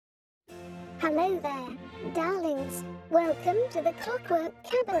Hello there, darlings. Welcome to the Clockwork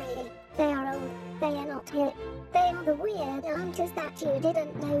Cabaret. They are old, they are not hip. They are the weird answers that you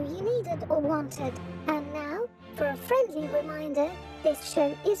didn't know you needed or wanted. And now, for a friendly reminder, this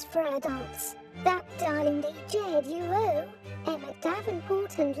show is for adults. That darling DJ duo, Emmett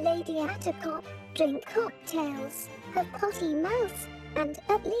Davenport and Lady Attercop, drink cocktails, have potty mouths, and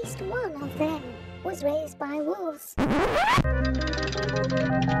at least one of them was raised by wolves.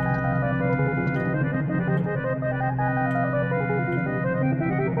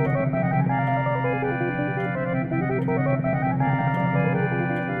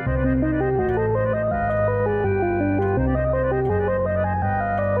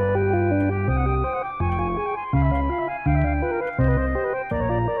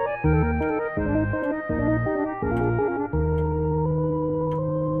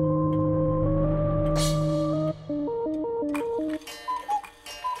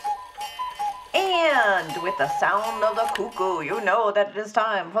 And with the sound of the cuckoo, you know that it is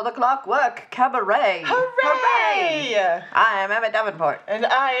time for the Clockwork Cabaret. Hooray! I am Emmett Davenport. And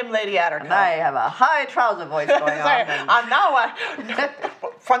I am Lady Attercop. And I have a high trouser voice going on. I'm now,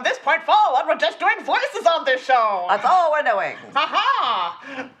 from this point forward, we're just doing voices on this show. That's all we're doing.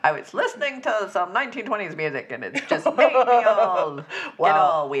 Ha-ha! I was listening to some 1920s music and it just made me all get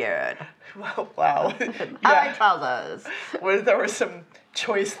all weird. Wow. High trousers. There were some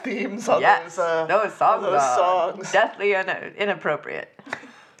choice themes on Yes, those songs those are songs. deathly inappropriate.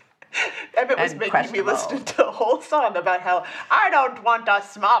 Emmett was and making me questionable. listen to a whole song about how I don't want a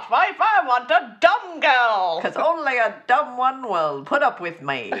smart wife, I want a dumb girl. Because only a dumb one will put up with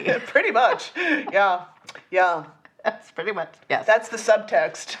me. Pretty much. Yeah. That's pretty much, yes. That's the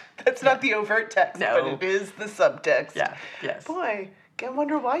subtext. That's not the overt text, No. but it is the subtext. Yeah, yes. Boy, I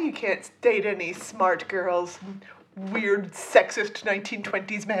wonder why you can't date any smart girls. Weird, sexist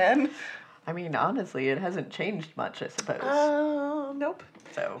 1920s man. I mean, honestly, it hasn't changed much, I suppose. Nope.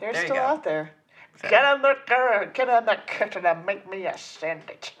 So, They're there you still go. out there. So- Get in the kitchen and make me a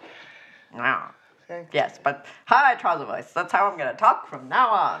sandwich. Ah. Okay. Yes, but high trouser voice. That's how I'm going to talk from now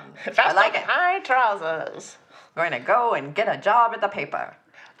on. I like it. High trousers. I'm going to go and get a job at the paper.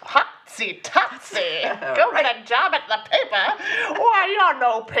 Hotsy totsy. Go Right. get a job at the paper. Why, you're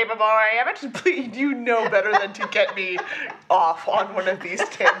no paper boy, Emmett. Please, you know better than to get me off on one of these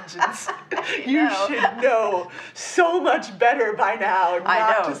tangents. You know. should know so much better by now not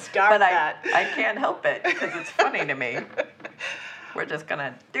I know, to start but that. I can't help it because it's funny to me. We're just going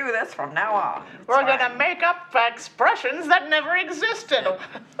to do this from now on. It's We're fine. gonna make up expressions that never existed.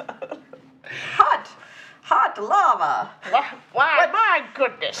 Hot lava. Why, my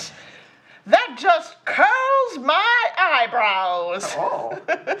goodness. That just curls my eyebrows. Oh.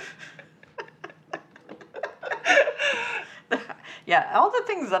 Yeah, all the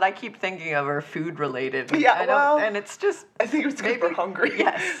things that I keep thinking of are food related. Yeah, and it's just I think it's because we're hungry.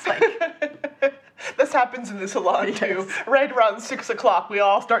 Yes, like This happens in the salon too. Yes. Right around 6 o'clock, we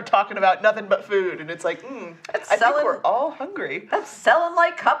all start talking about nothing but food, and it's like, I think selling- we're all hungry. that's selling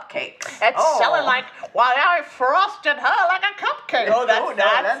like cupcakes. It's selling like, why I frosted her like a cupcake. Oh, no,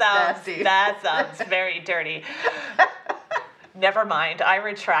 that's nasty. That sounds very dirty. Never mind, I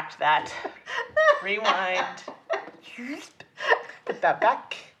retract that. Rewind. Put that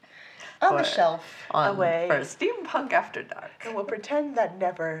back on the For- shelf, on away, for Steampunk After Dark. and we'll pretend that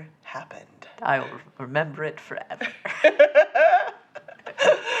never happened. I'll remember it forever.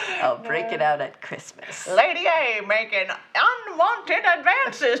 I'll break it out at Christmas. Lady A making unwanted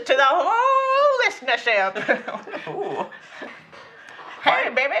advances to the whole listenership. Ooh. Hey,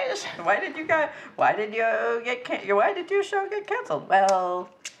 babies. Why did your show get canceled? Well,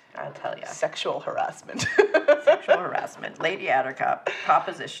 I'll tell you. Sexual harassment. Sexual harassment. Lady Attercop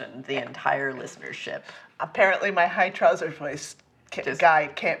propositioned the entire listenership. Apparently, my high trouser voice guy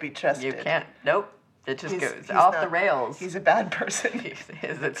can't be trusted. You can't. Nope. It just He's goes off the not- He's He's a bad person.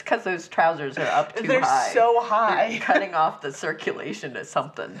 It's because those trousers are up too They're high. so high. They're cutting off the circulation to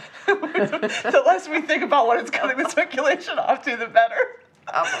something. The less we think about what it's cutting the circulation off to, the better.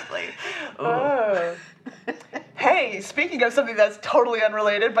 Probably. Ooh. Oh. Hey, speaking of something that's totally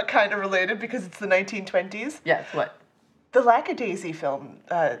unrelated, but kind of related because it's the 1920s, Yes, what? the Lackadaisy film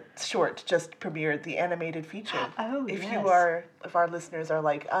short just premiered, the animated feature. Oh, if yes. if our listeners are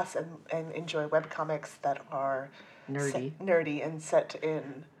like us and enjoy webcomics that are nerdy and set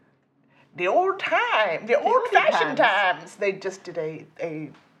in the old-fashioned times, they just did a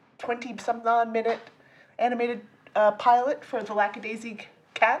 20-some-odd minute animated pilot for the Lackadaisy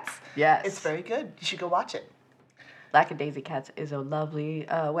Cats. Yes. It's very good. You should go watch it. Lackadaisy Cats is a lovely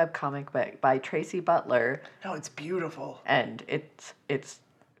webcomic by Tracy Butler, No, it's beautiful. and it's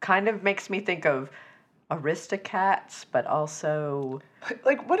kind of makes me think of Aristocats, but also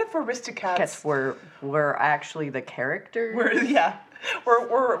Like, what if Aristocats cats were actually the characters?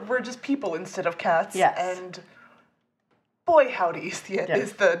 we're just people instead of cats. Yes. And boy, howdy, is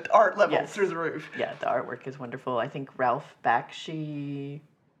the art level Yes. through the roof. Yeah, the artwork is wonderful. I think Ralph Bakshi.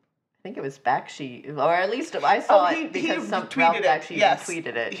 I think it was Bakshi, or at least I saw it because Ralph Bakshi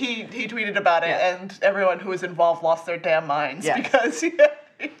tweeted it. He tweeted about it, Yeah. and everyone who was involved lost their damn minds Yes. because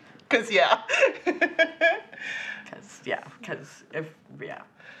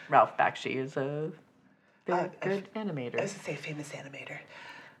Ralph Bakshi is a very good animator. I was gonna say famous animator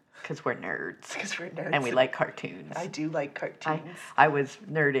Because we're nerds. because we're nerds And we like cartoons. I do like cartoons. I was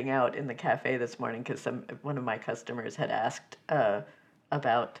nerding out in the cafe this morning because one of my customers had asked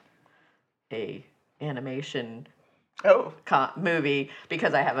about a animation movie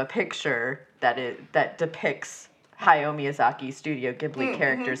because I have a picture that depicts Hayao Miyazaki Studio Ghibli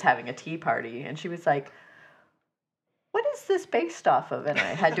characters having a tea party, and she was like, "What is this based off of?" And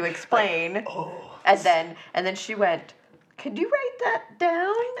I had to explain, and then she went, "Could you write that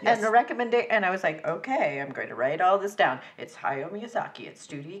down and a recommendation?" And I was like, "Okay, I'm going to write all this down. It's Hayao Miyazaki. It's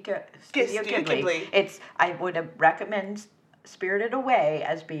Studio Ghibli. I would recommend Spirited Away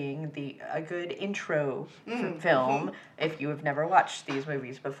as being a good intro film if you have never watched these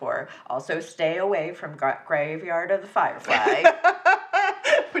movies before. Also, stay away from Graveyard of the Firefly."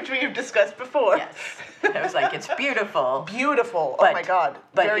 Which we have discussed before. Yes. I was like, it's beautiful. Beautiful. But, oh my God.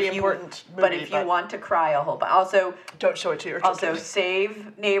 Very important movie. But if you want to cry a whole bunch. Also, don't show it to your children. Also,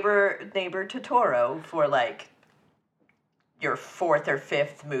 save Neighbor Totoro for like your 4th or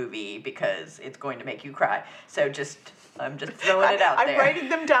 5th movie because it's going to make you cry. So I'm just throwing it out there. I'm writing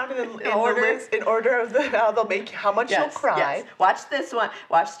them down in order of how much you'll cry. Yes. Watch this one.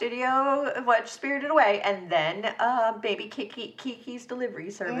 Watch Spirited Away, and then Baby Kiki's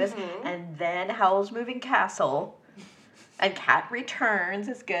Delivery Service, and then Howl's Moving Castle, and Cat Returns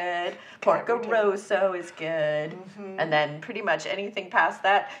is good. Porco Rosso is good, and then pretty much anything past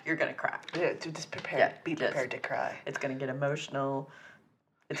that, you're gonna cry. Yeah, just be prepared to cry. It's gonna get emotional.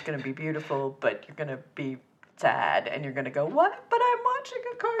 It's gonna be beautiful, but you're gonna be sad, and you're gonna go, "What? But I'm watching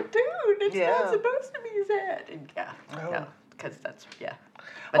a cartoon. It's not supposed to be sad." And because that's.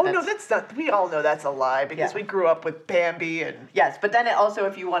 But no, that's not. We all know that's a lie because we grew up with Bambi and. Yes, but then also,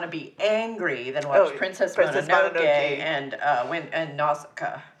 if you want to be angry, then watch Princess Mononoke and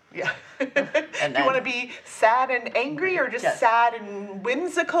Nausicaa. Yeah. And do you want to be sad and angry, or just sad and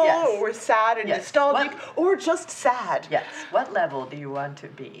whimsical, or sad and nostalgic, or just sad? Yes. What level do you want to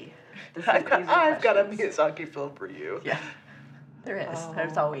be? I've got a Miyazaki film for you. Yeah. There is.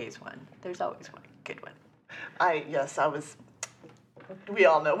 There's always one. There's always one. Good one. We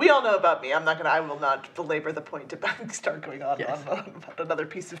all know about me. I will not belabor the point about start going on about another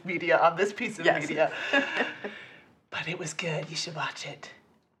piece of media on this piece of media. But it was good. You should watch it.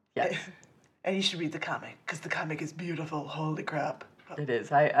 Yes. And you should read the comic because the comic is beautiful. Holy crap! It is.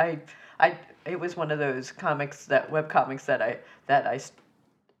 It was one of those web comics that I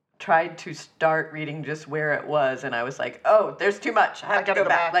tried to start reading just where it was, and I was like, "Oh, there's too much. I have to go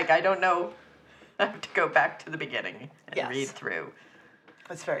back. Like, I don't know. I have to go back to the beginning and read through."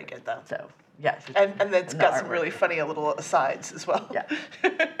 It's very good though. So yes. And it's got some really funny little asides as well. Yeah.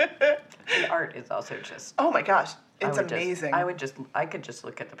 The art is also just. Oh my gosh, it's amazing. I could just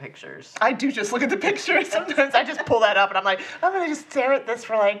look at the pictures. I do just look at the pictures sometimes. I just pull that up and I'm like, I'm gonna just stare at this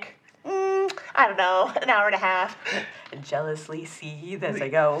for like. I don't know, an hour and a half. And jealously seethe as I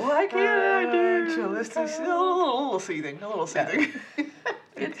go, why can't I do jealously seethe? A little seething. Yeah.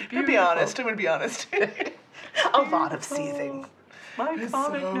 It's beautiful. I'm gonna be honest. A lot of seething. My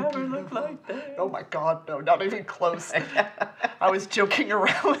comic never looked like that. Oh my God, no, not even close. I was joking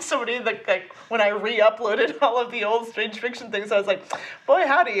around with somebody when I re-uploaded all of the old Strange Fiction things. I was like, boy,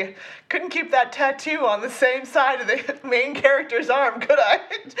 howdy, couldn't keep that tattoo on the same side of the main character's arm, could I?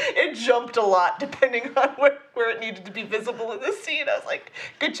 It jumped a lot depending on where it needed to be visible in the scene. I was like,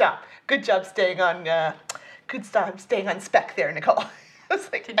 good job staying on spec there, Nicole. I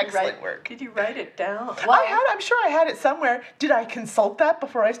was like, excellent work. Did you write it down? I'm sure I had it somewhere. Did I consult that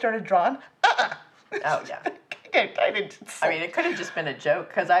before I started drawing? Oh yeah. I didn't. I mean, it could have just been a joke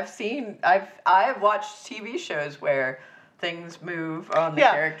because I've watched TV shows where things move on the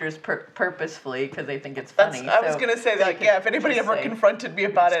characters purposefully because they think it's funny. I was gonna say that. If anybody ever confronted me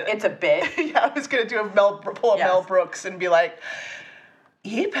about it, it's a bit. I was gonna do pull a Mel Brooks and be like,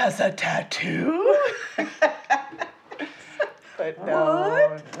 Eve has a tattoo. But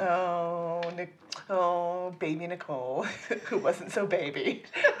no, Nick. Oh, baby Nicole, who wasn't so baby.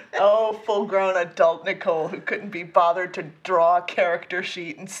 Oh, full-grown adult Nicole, who couldn't be bothered to draw a character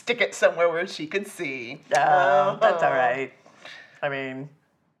sheet and stick it somewhere where she could see. Oh, that's all right. I mean,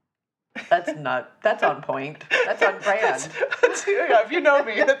 that's on point. That's on brand. Yeah, if you know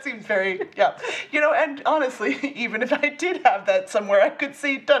me, that seems very, yeah. You know, and honestly, even if I did have that somewhere I could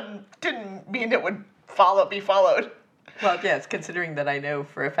see, didn't mean it would be followed. Well, yes, considering that I know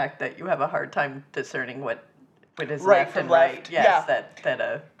for a fact that you have a hard time discerning what is right left from and left. right. Yes,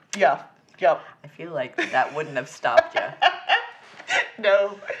 yeah. Yeah, yep. I feel like that wouldn't have stopped you.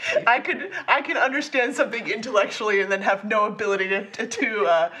 No, I can understand something intellectually and then have no ability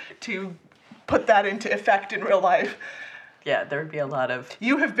to put that into effect in real life. Yeah, there would be a lot of...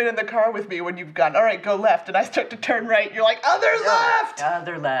 You have been in the car with me when you've gone, all right, go left, and I start to turn right, you're like, other left!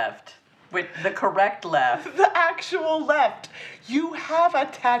 Other left. With the correct left. The actual left. You have a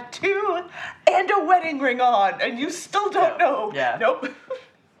tattoo and a wedding ring on, and you still don't know. Yeah. Nope.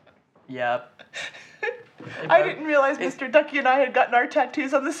 Yep. I didn't realize Mr. Ducky and I had gotten our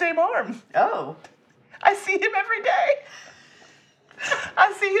tattoos on the same arm. Oh. I see him every day.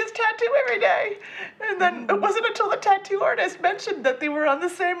 I see his tattoo every day. And then it wasn't until the tattoo artist mentioned that they were on the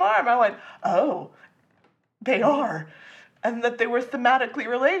same arm. I went, oh, they are. And that they were thematically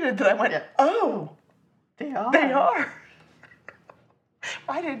related. That I went, oh, they are. They are.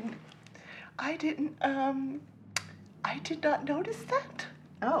 I did not notice that.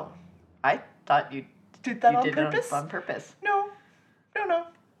 Oh. I thought you did that on did purpose? It on purpose. No. No.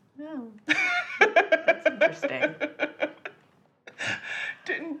 That's interesting.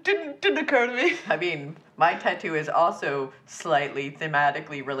 Didn't occur to me. I mean, my tattoo is also slightly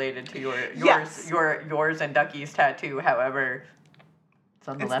thematically related to yours and Ducky's tattoo. However, it's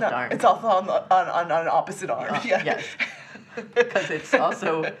on the left arm. It's also on an opposite arm. Yeah. Yes. Because it's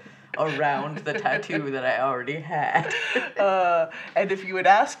also around the tattoo that I already had. And if you had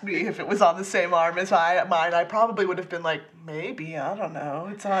asked me if it was on the same arm as mine, I probably would have been like, maybe, I don't know.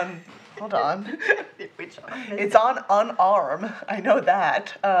 It's on. Hold on. Which arm is it's on arm. I know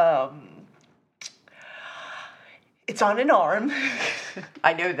that. It's on an arm.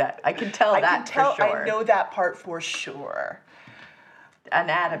 I know that. I can tell that for sure. I know that part for sure.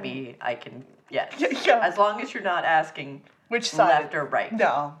 Anatomy, I can, yes. Yeah. As long as you're not asking which side? left or right.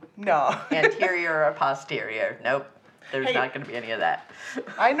 No. Anterior or posterior. Nope. There's not going to be any of that.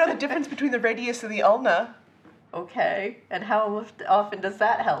 I know the difference between the radius and the ulna. Okay. And how often does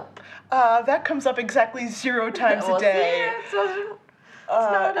that help? That comes up exactly 0 times a day. See, it's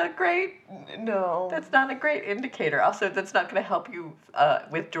not a great... No. That's not a great indicator. Also, that's not going to help you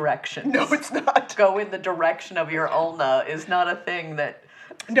with directions. No, it's not. Go in the direction of your ulna is not a thing that...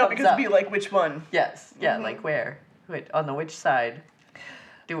 No, because it'd be like, which one? Yes. Yeah, like where? Wait, on the which side?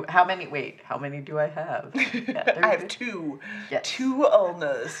 How many do I have? Yeah, I have 2. Yes. 2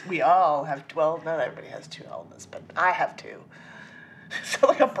 ulnas. We all have 12. Not everybody has 2 ulnas, but I have 2. So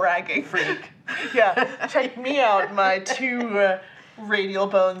like a bragging freak. Yeah, check me out, my 2 radial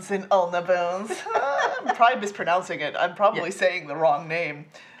bones and ulna bones. I'm probably mispronouncing it. I'm probably saying the wrong name.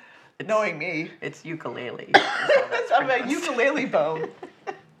 Knowing me. It's ukulele. I'm a ukulele bone.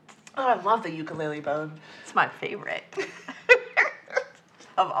 Oh, I love the ukulele bone. It's my favorite.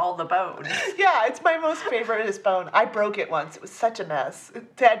 Of all the bones. Yeah, it's my most favoriteest bone. I broke it once. It was such a mess.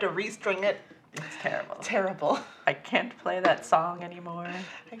 They had to restring it. It's terrible. Terrible. I can't play that song anymore.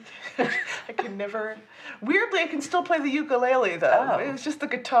 I can never... Weirdly, I can still play the ukulele, though. Oh. It was just the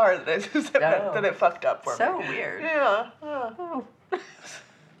guitar that it fucked up for me. So weird. Yeah. Oh.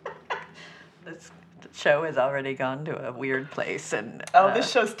 This show has already gone to a weird place, and this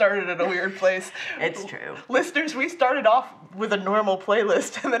show started at a weird place. It's true. Listeners, we started off with a normal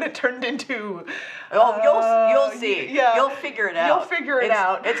playlist, and then it turned into. You'll see. Yeah, you'll figure it out. You'll figure it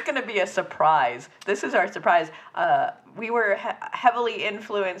out. It's going to be a surprise. This is our surprise. We were heavily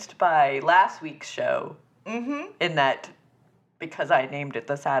influenced by last week's show. Mm-hmm. In that, because I named it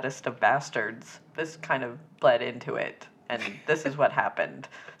 "The Saddest of Bastards," this kind of bled into it. And this is what happened.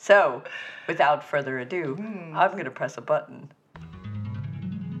 So, without further ado, I'm going to press a button.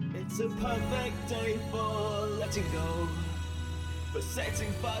 It's a perfect day for letting go, for setting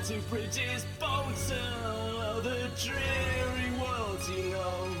fire to bridges, boats, and the dreary world you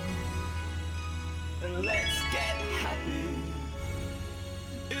know. And let's get happy.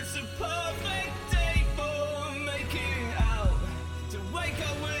 It's a perfect day for making out, to wake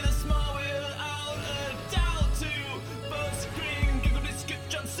up with a smile without a doubt, to burst, scream, giggle, skip,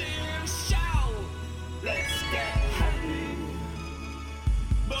 jump, sing, shout. Let's get happy.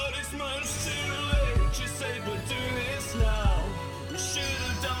 But it's much too late, you say we're doing this now. We should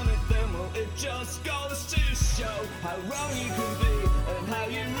have done it then, well it just goes to show how wrong you can be and how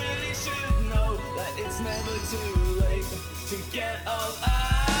you really should know that it's never too late to get up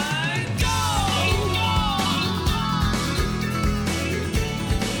and go.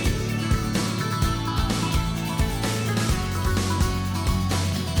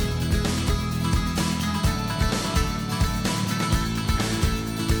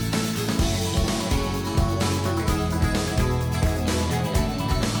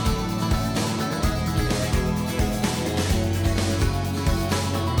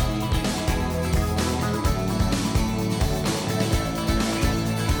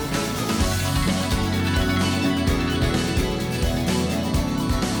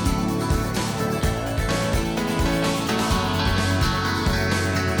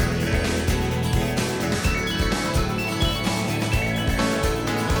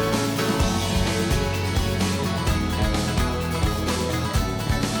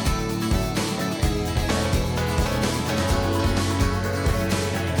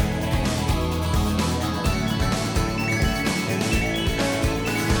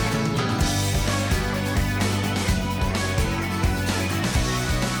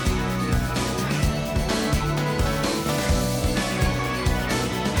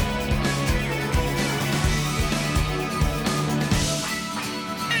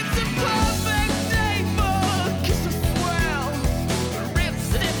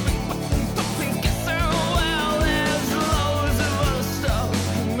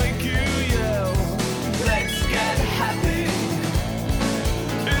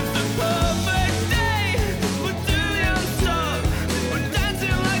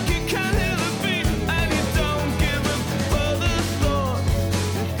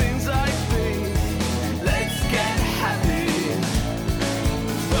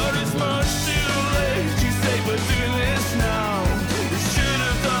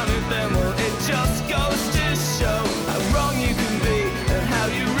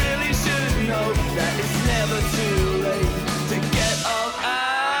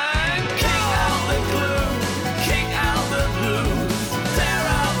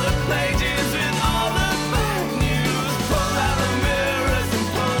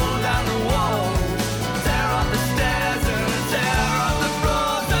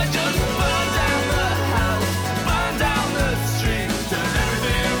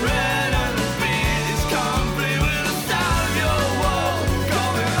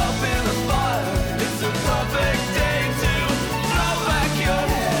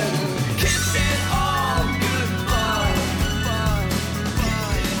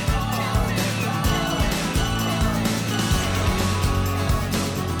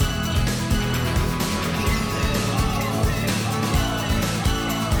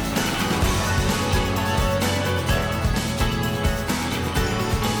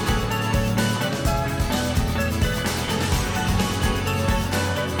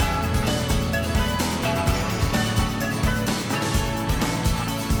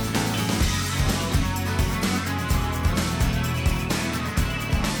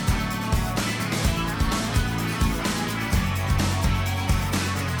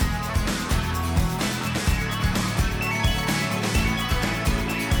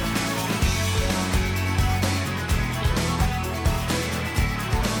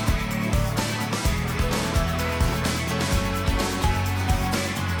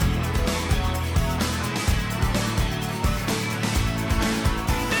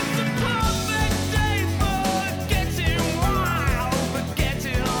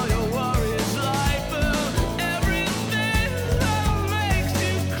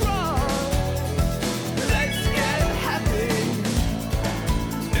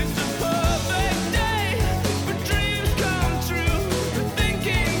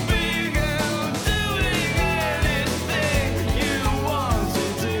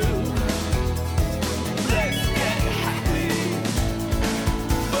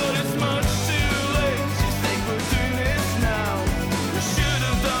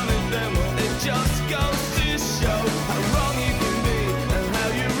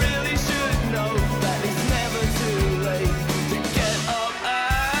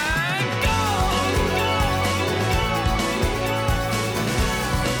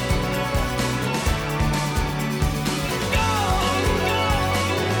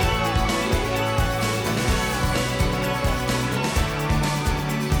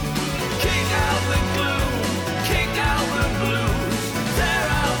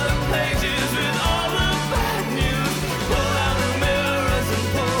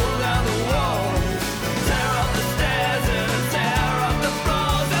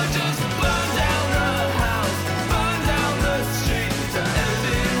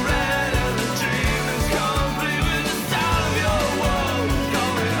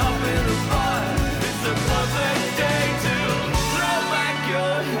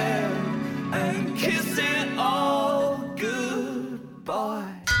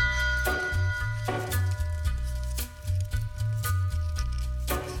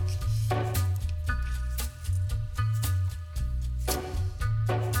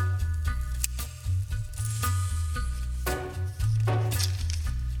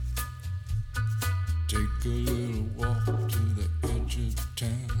 Take a little walk to the edge of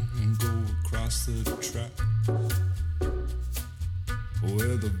town and go across the track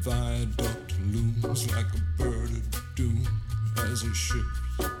where the viaduct looms like a bird of doom as it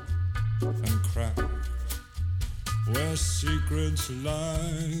shifts and cracks, where secrets lie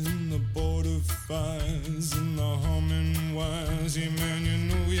in the border fires and the humming wires. Yeah, man, you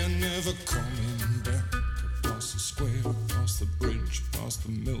know you're never coming back. Past the square, past the bridge, past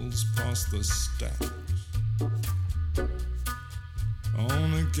the mills, past the stacks.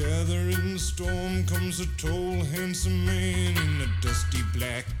 On a gathering storm comes a tall, handsome man in a dusty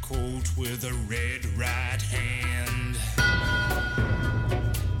black coat with a red right hand.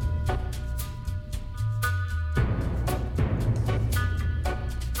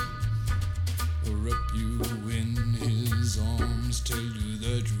 Wrap you in his arms, tell you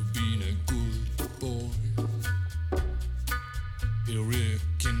that you've been a good boy. He'll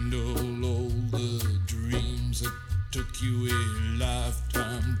rekindle all the dreams that took you a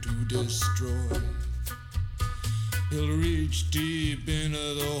lifetime to destroy. He'll reach deep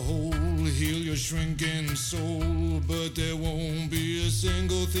into the hole, heal your shrinking soul, but there won't be a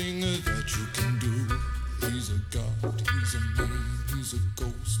single thing that you can do. He's a god, he's a man, he's a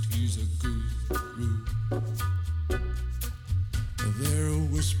ghost, he's a guru. They're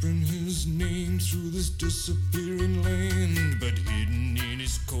whispering his name through this disappearing land, but hidden in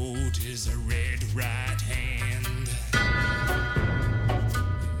his coat is a red right hand.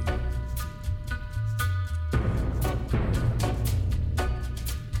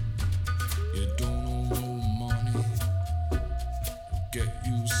 You don't owe no money, get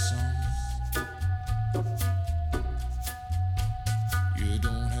you some. You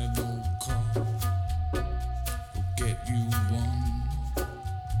don't have no car, get you one.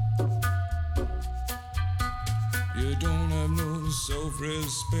 You don't have no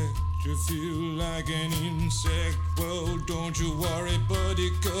self-respect, you feel like an insect. Well, don't you worry, buddy,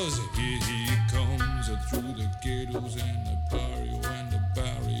 cause here he comes through the ghettos and the barrio and the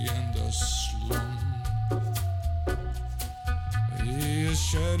barry and the slum. His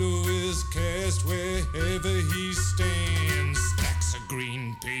shadow is cast wherever he stands, stacks of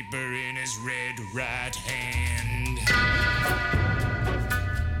green paper in his red right hand.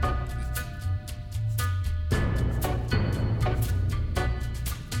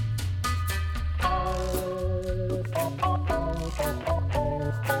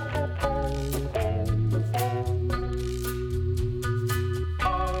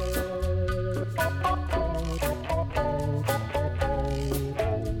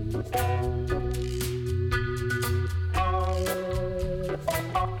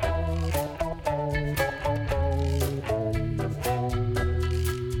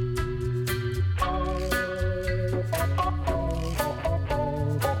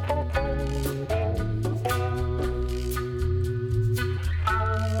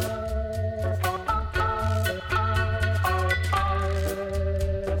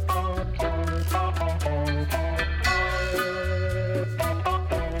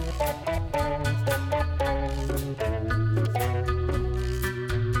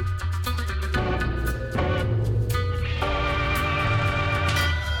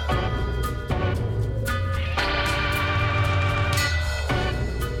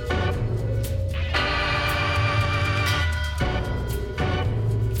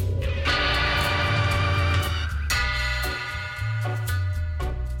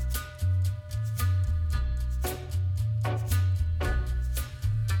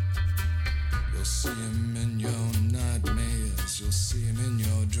 You'll see him in your nightmares, you'll see him in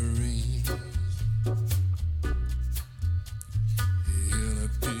your dreams. He'll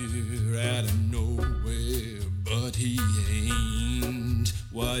appear out of nowhere, but he ain't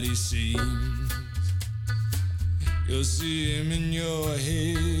what he seems. You'll see him in your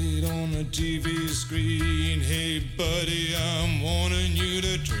head on the TV screen. Hey buddy, I'm warning you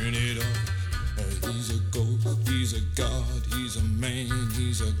to turn it off. He's a ghost, he's a god, he's a man,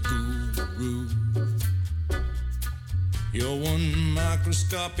 he's a guru. You're one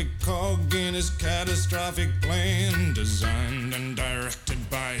microscopic cog in his catastrophic plan, designed and directed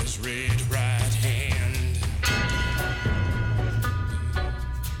by his red right hand.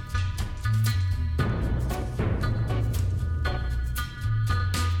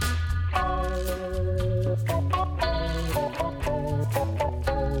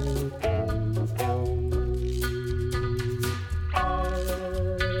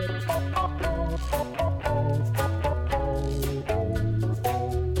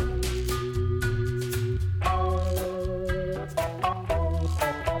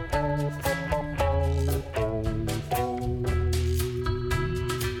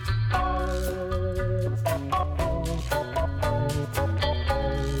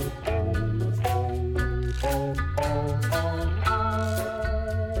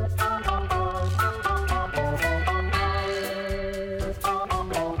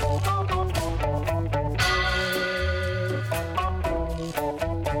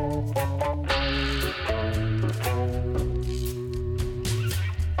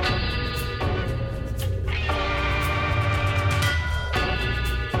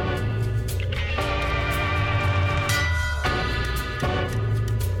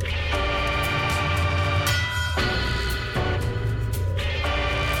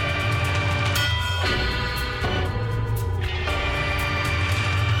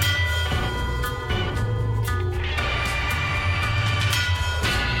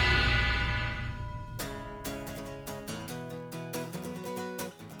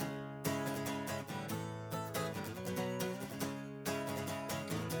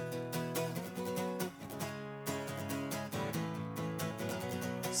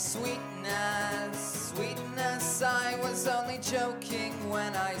 Sweetness, sweetness, I was only joking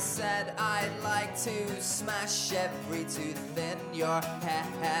when I said I'd like to smash every tooth in your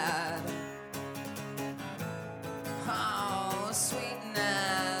head. Oh,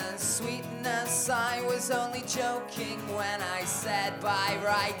 sweetness, sweetness, I was only joking when I said by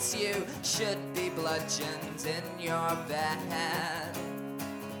rights you should be bludgeoned in your bed.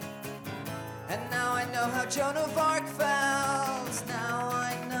 And now I know how Joan of Arc felt. Now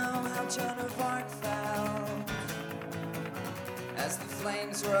I know how Joan of Arc felt. As the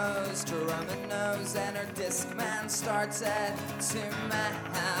flames rose to Roman nose and her disc man started to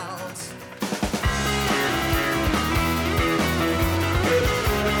melt.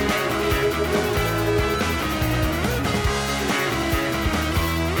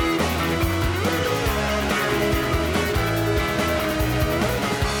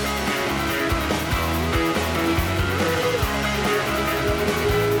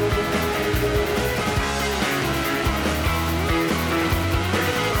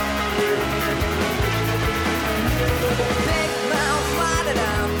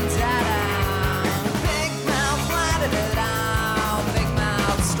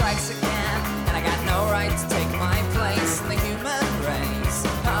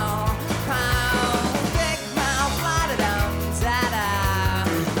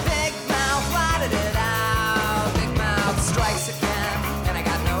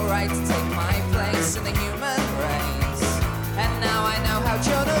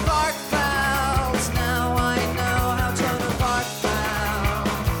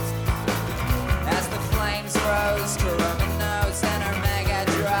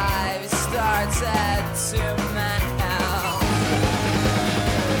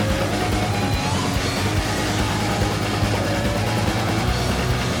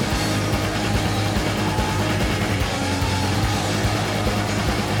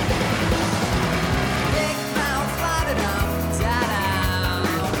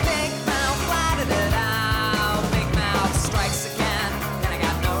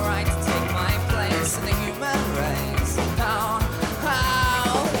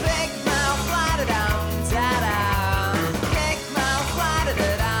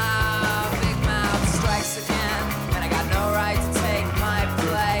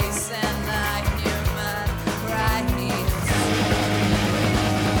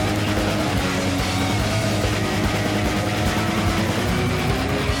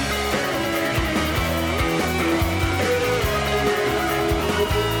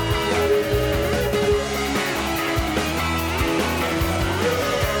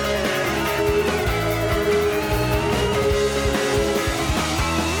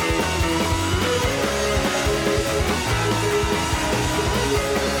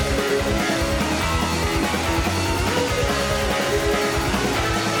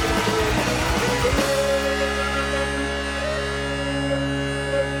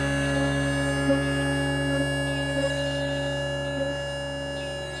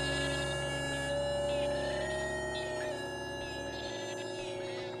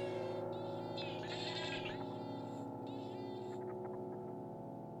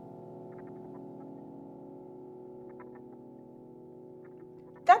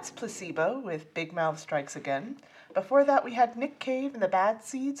 That's Placebo with Big Mouth Strikes Again. Before that, we had Nick Cave and the Bad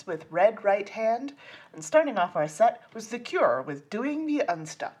Seeds with Red Right Hand. And starting off our set was The Cure with Doing the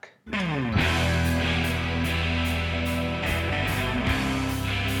Unstuck.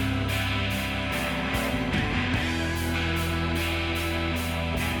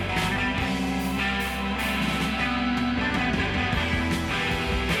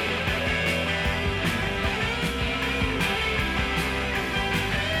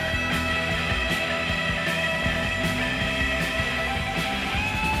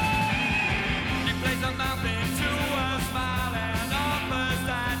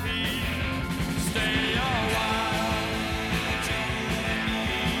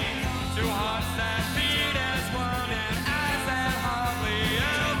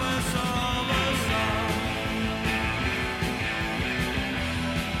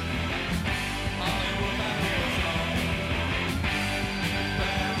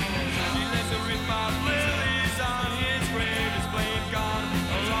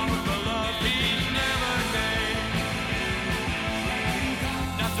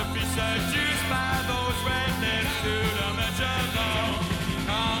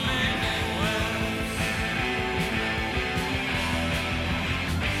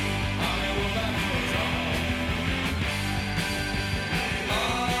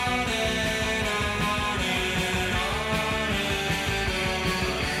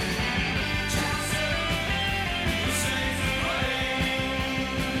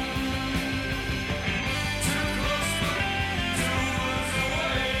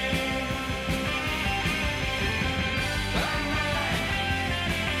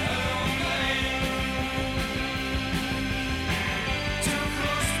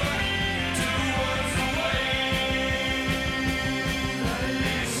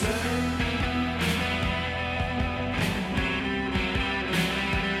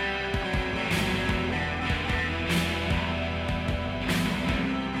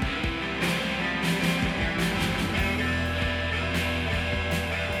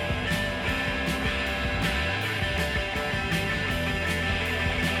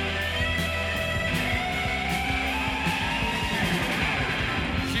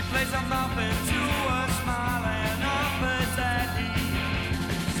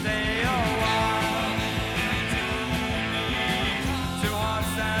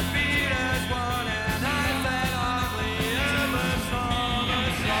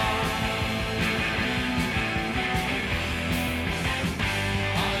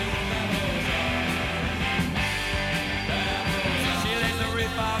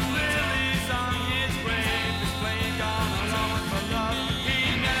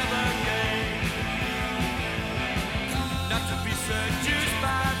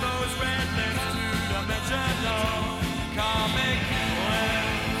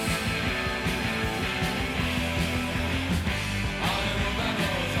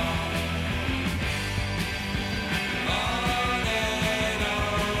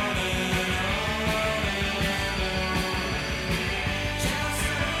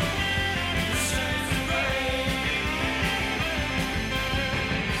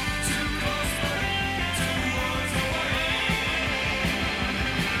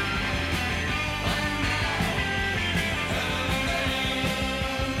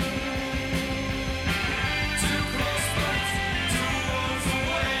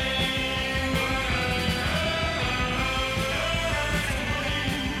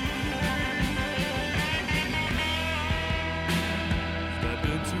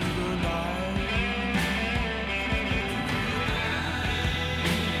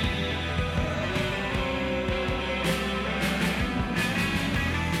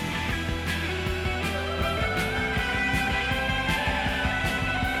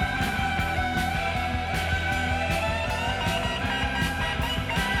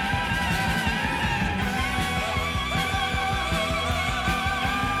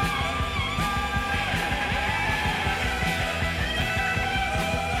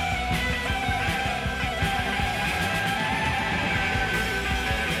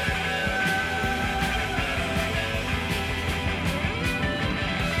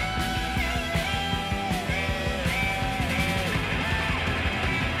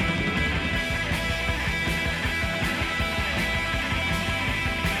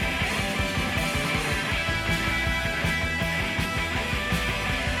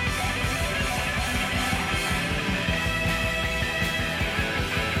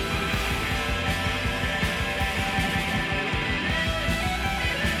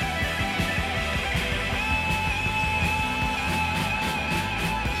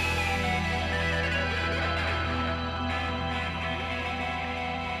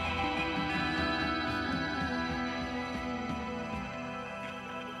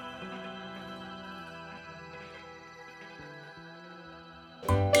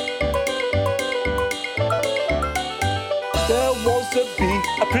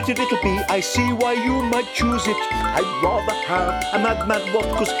 pretty little bee, I see why you might choose it. I'd rather have a Madman Wasp,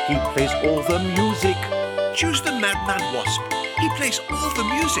 'cause he plays all the music. Choose the Madman Wasp. He plays all the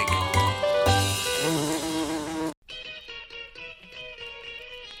music.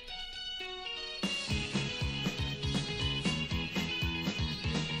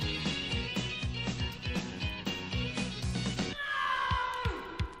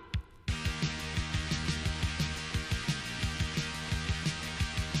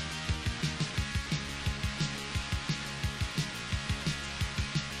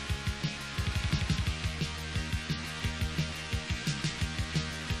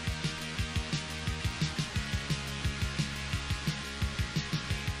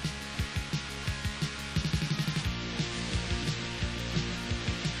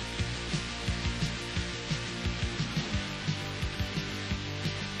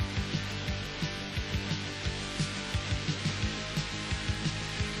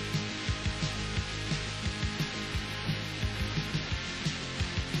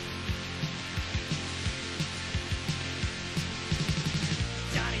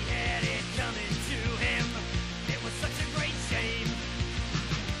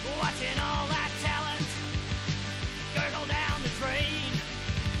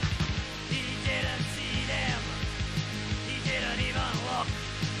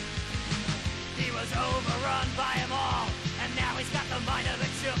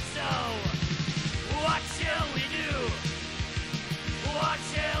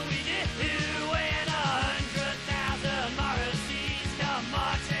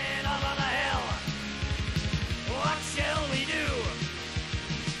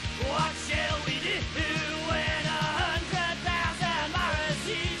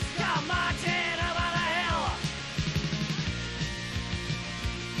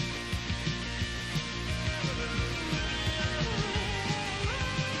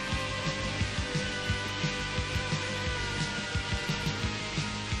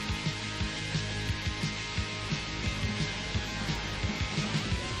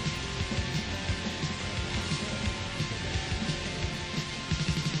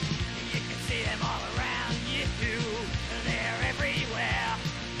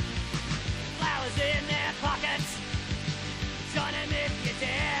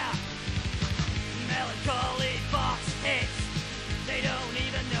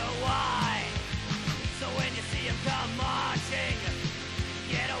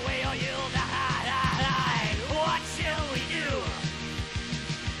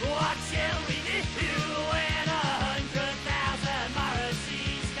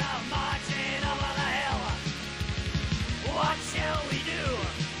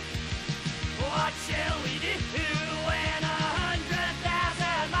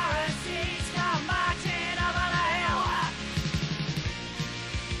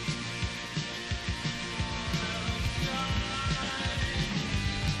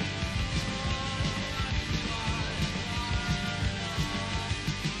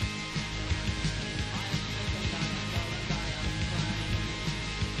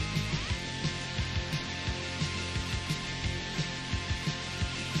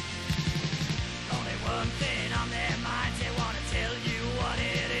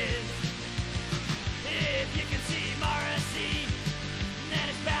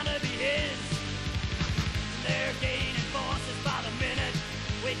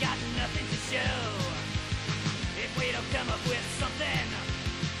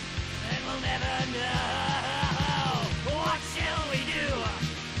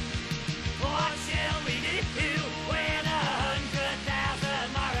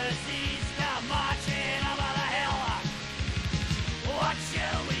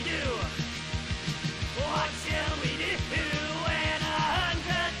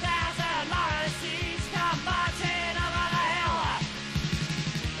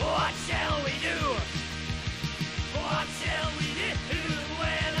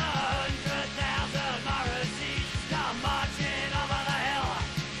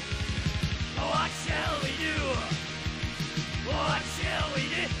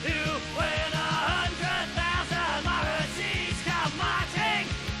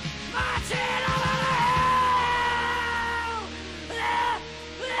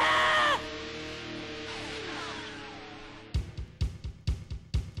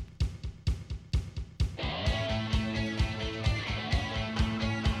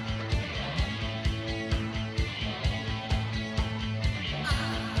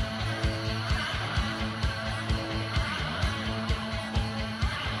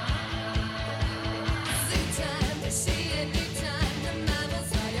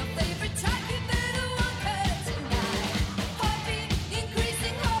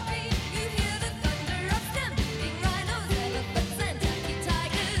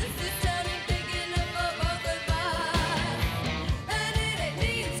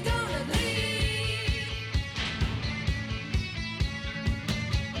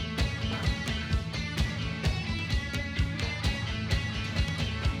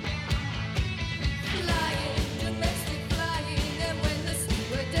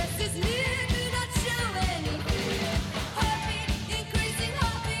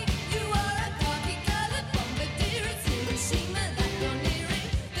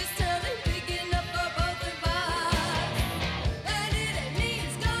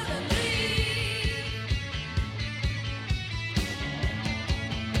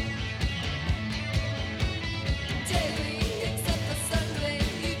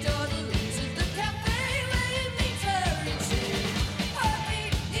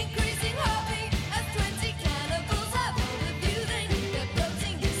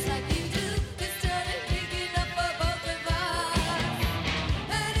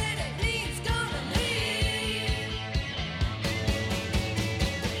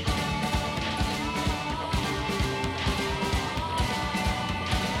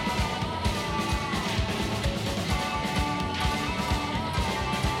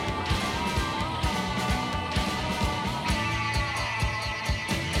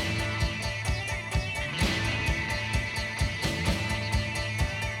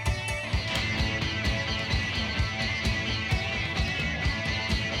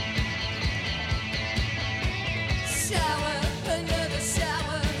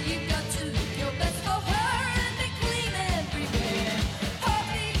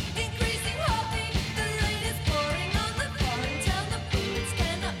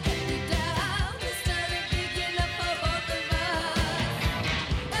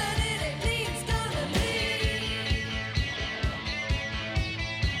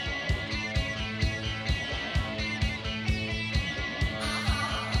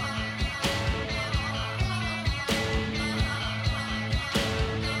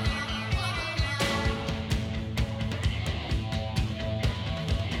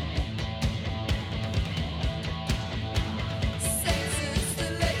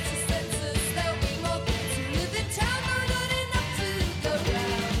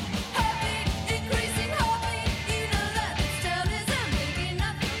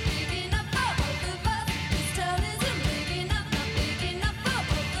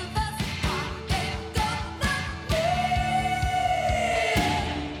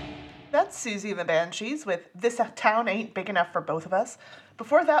 Susie and the Banshees with This Town Ain't Big Enough for Both of Us.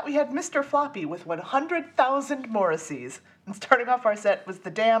 Before that, we had Mr. Floppy with 100,000 Morrisseys. And starting off our set was The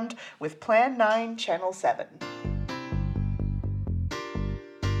Damned with Plan 9, Channel 7.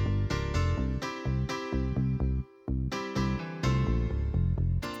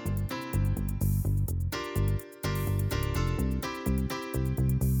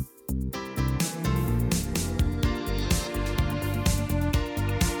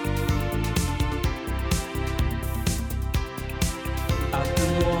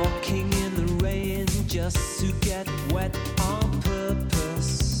 To get wet on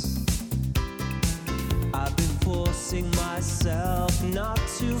purpose, I've been forcing myself not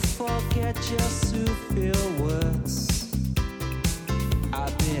to forget, just to feel words.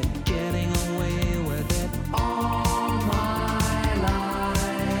 I've been getting away with it all my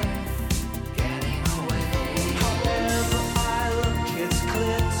life, getting away. However I look, it's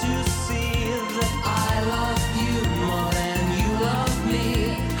clear to see that I love you more than you love me.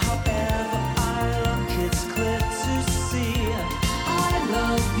 However it's clear to see I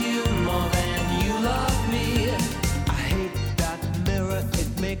love you more than you love me. I hate that mirror, it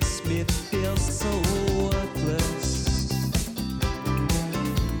makes me feel so worthless.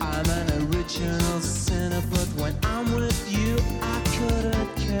 I'm an original sinner, but when I'm with you, I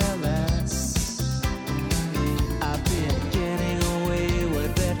couldn't care less. I've been getting away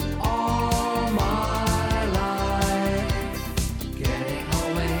with it all my life, getting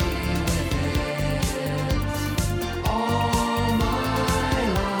away with it. All my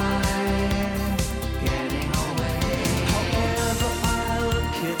life, getting away. However I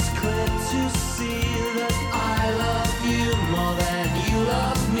look, it's clear to see that I love you more than you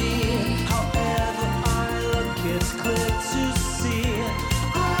love me. However I look, it's clear to see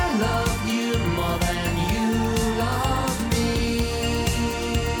I love you more than you love me.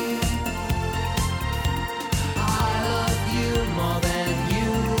 I love you more than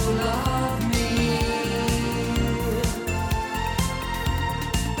you love me.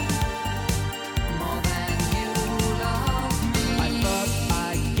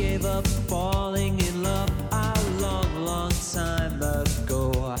 I gave up falling in love a long, long time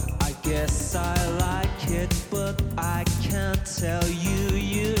ago. I guess I like it, but I can't tell you.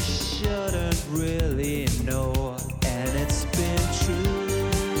 You shouldn't really know. And it's been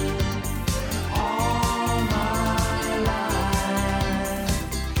true all my life.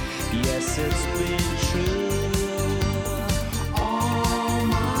 Yes, it's been true.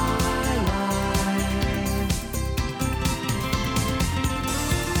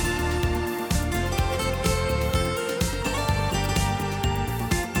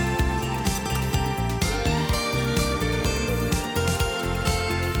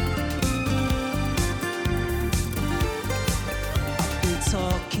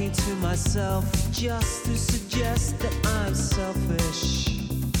 Talking to myself just to suggest that I'm selfish.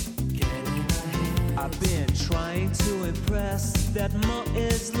 I've been trying to impress that more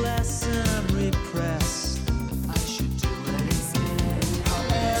is less and I'm repressed. I should do it instead.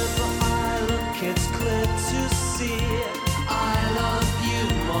 However I look, it's clear to see I love you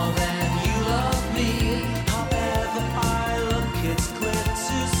more than you love me. However I look, it's clear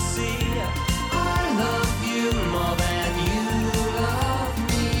to see I love you more than you love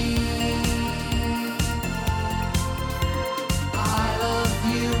me. I love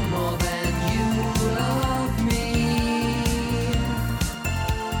you more than you love me.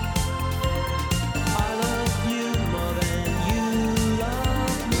 I love you more than you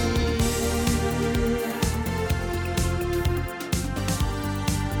love me.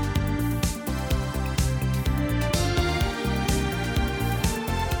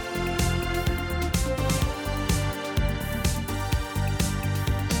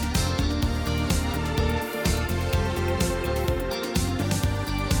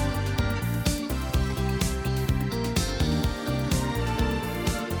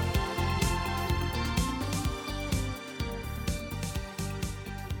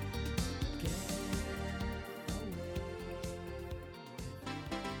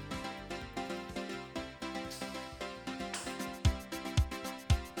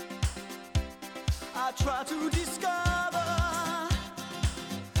 I try to discover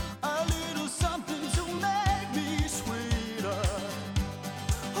a little something to make me sweeter.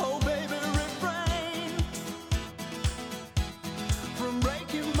 Oh, baby, refrain from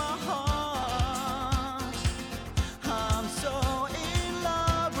breaking my heart. I'm so in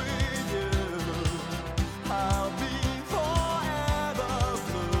love with you. I'll be forever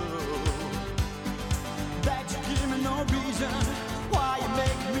blue. That you give me no reason why you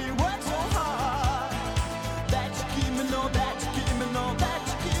make me work so hard. That you keep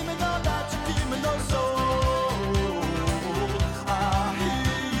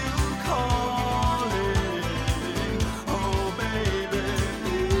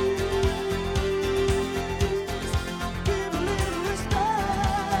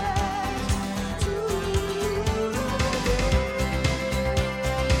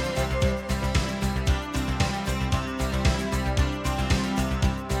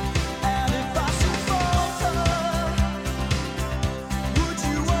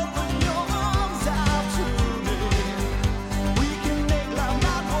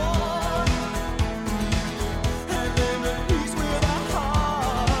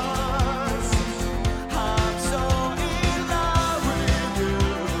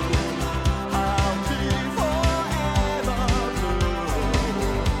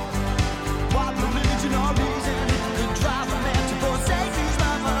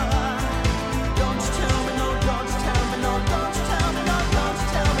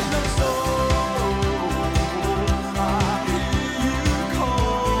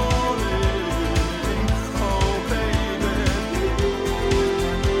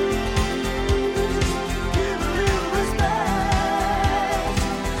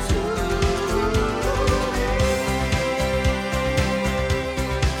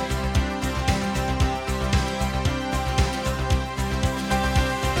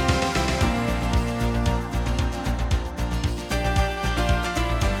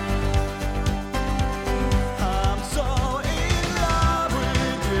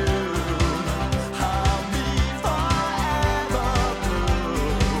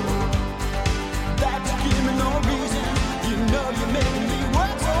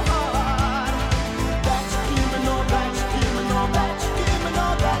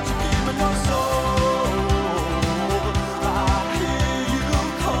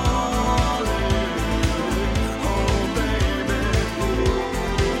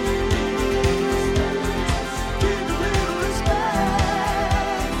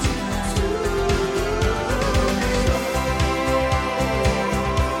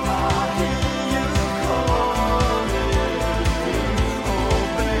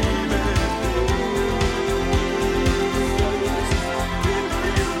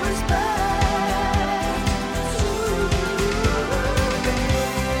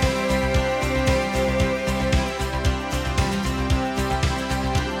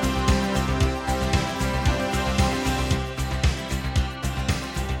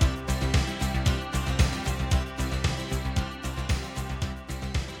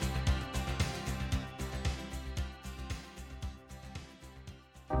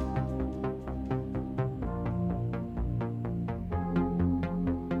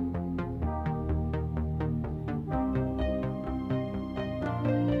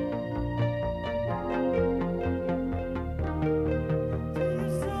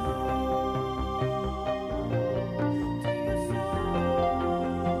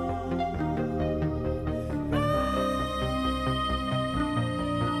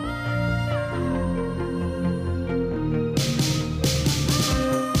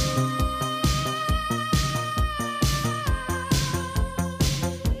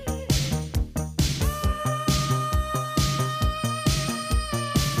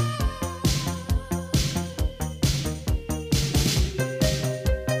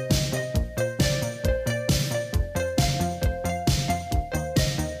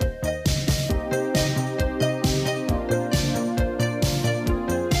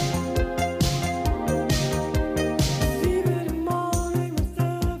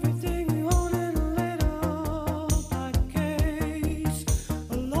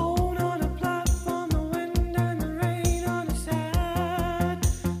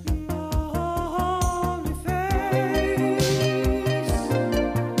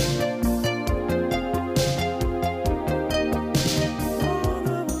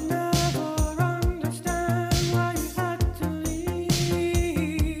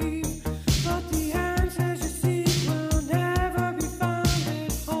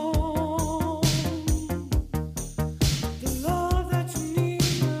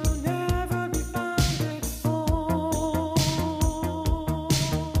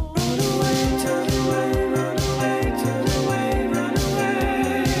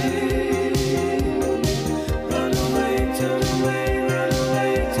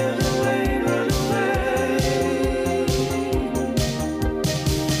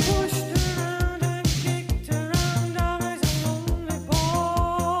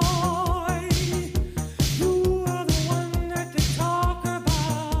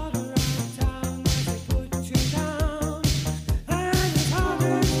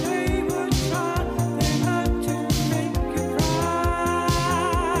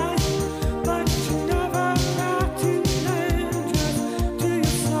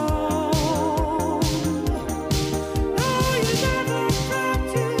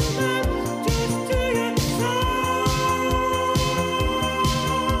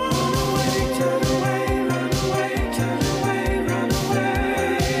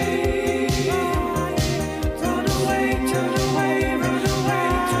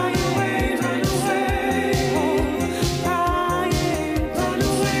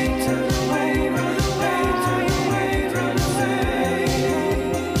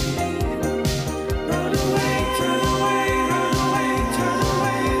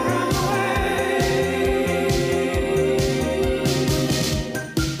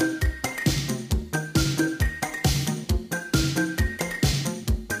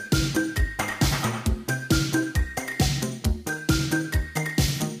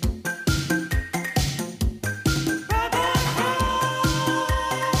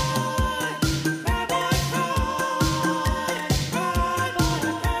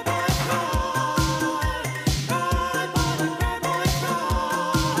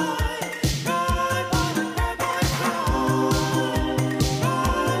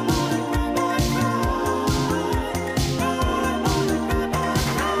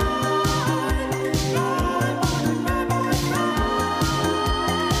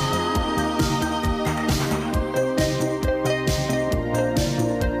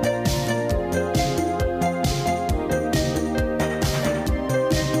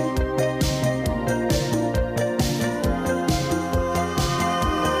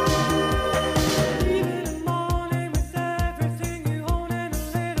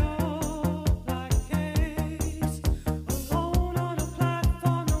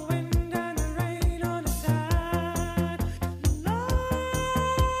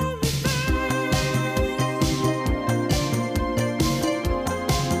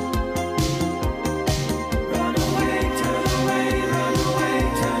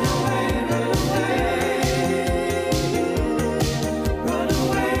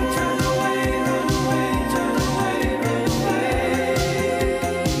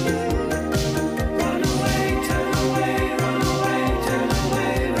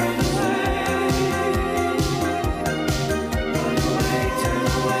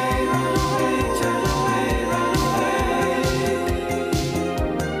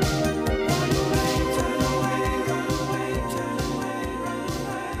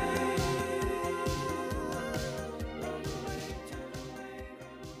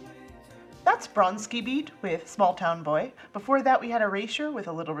Bronski Beat with Small Town Boy. Before that, we had Erasure with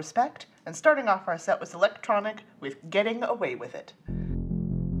A Little Respect. And starting off our set was Electronic with Getting Away With It.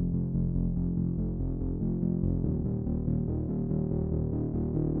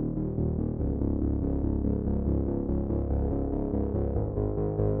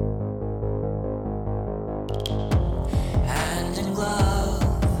 Hand in glove,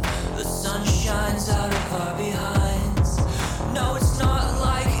 the sun shines out of our behinds. No, it's not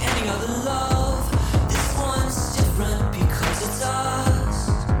like any other love. This one's different because it's us.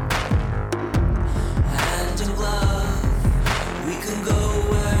 Hand in glove, we can go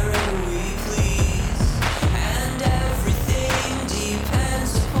wherever we please. And everything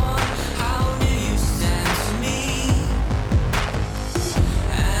depends upon how near you stand to me.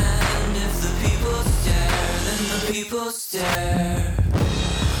 And if the people stare, then the people stare.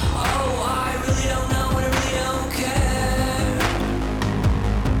 Oh, I really don't know and I really don't care.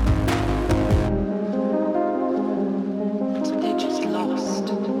 They're just lost.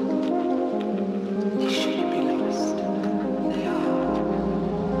 They shouldn't be lost. They are.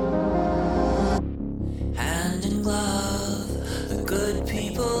 Hand in glove, the good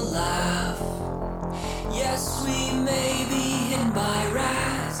people laugh. Yes, we may be hidden by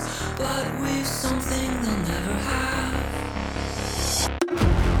rats, but we've something they'll never have.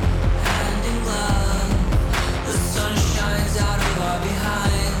 Hand in glove, the sun shines out of our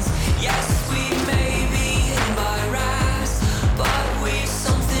behinds. Yes, we may be hidden by rats, but we've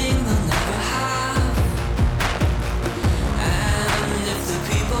something they'll never have. And if the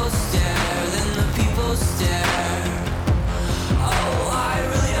people stare, then the people stare. Oh, I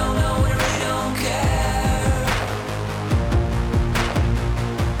really don't know and I really don't care.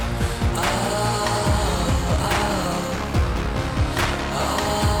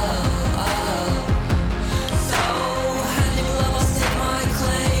 So, hand in glove, I'll stake my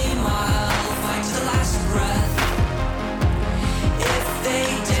claim. I'll fight to the last breath. If they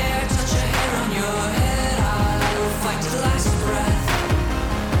dare touch a hair on your head, I'll fight to the last breath.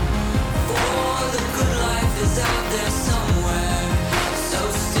 For the good life is out there somewhere. So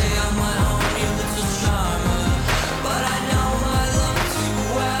stay on my own, you little charmer. But I know my love too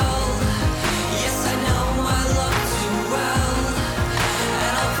well. Yes, I know my love too well.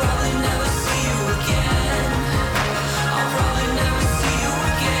 And I'll probably never see you again. I'll probably never see you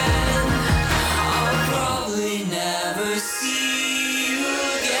again. I'll probably never see you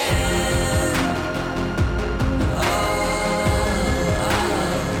again.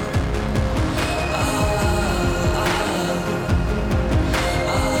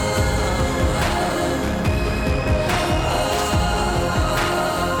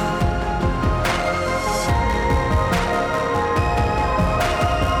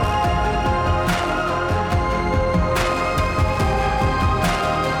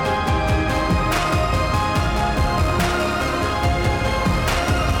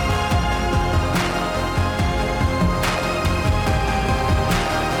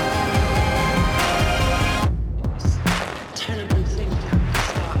 It's a terrible thing to have to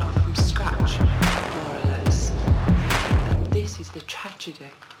start off from scratch, more or less. And this is the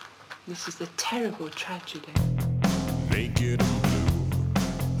tragedy. This is the terrible tragedy. Naked and blue,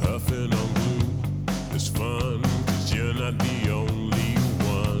 huffing on glue. It's fun, 'cause you're not the only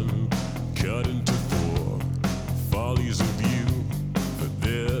one. Cut into four, follies of you. For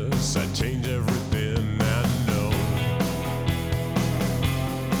this, I change everything I know.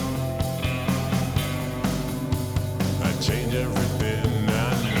 I change everything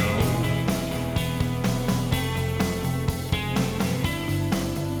I know.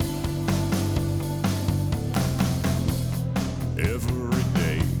 Every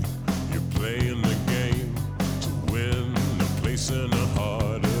day you're playing the game to win a place in a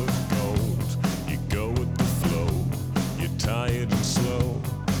heart of gold.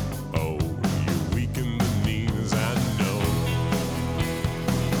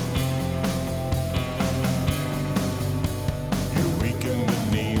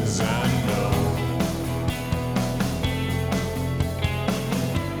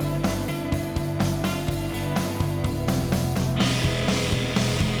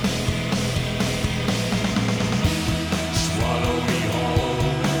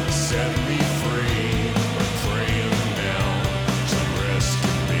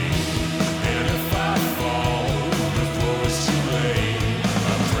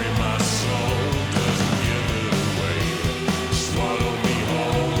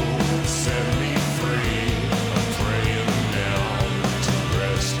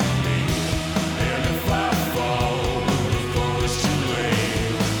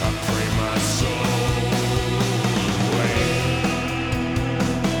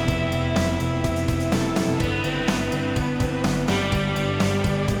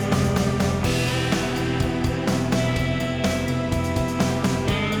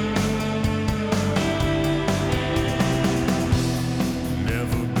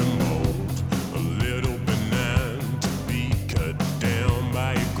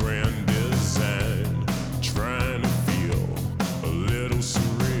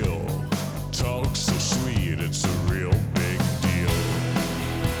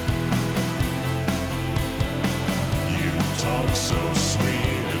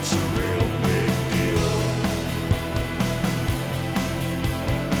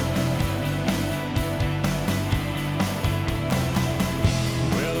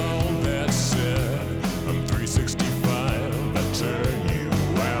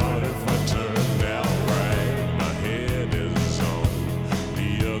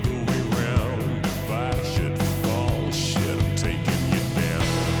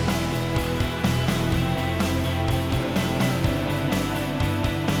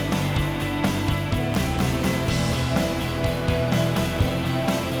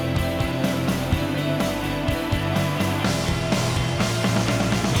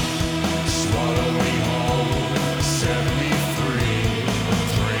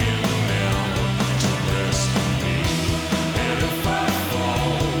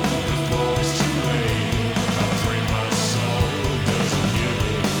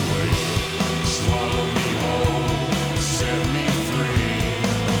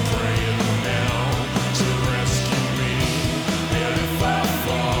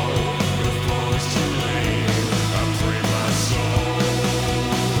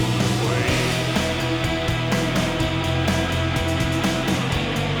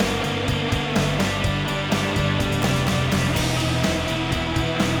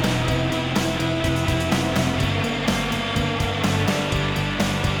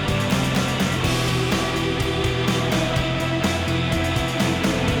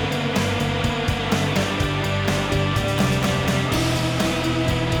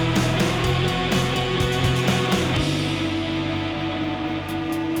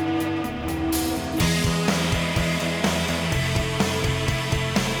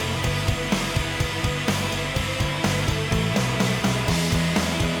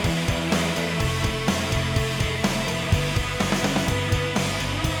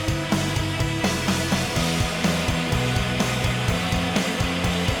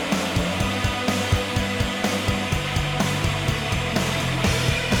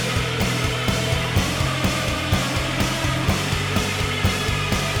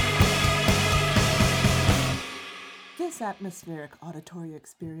 atmospheric auditory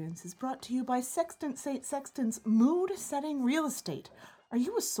experience is brought to you by Sextant St. Sextant's mood-setting real estate. Are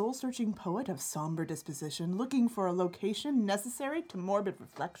you a soul-searching poet of somber disposition looking for a location necessary to morbid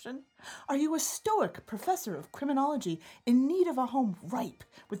reflection? Are you a stoic professor of criminology in need of a home ripe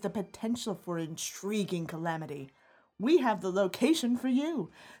with the potential for intriguing calamity? We have the location for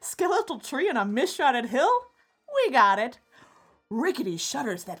you. Skeletal tree on a mist-shrouded hill? We got it. Rickety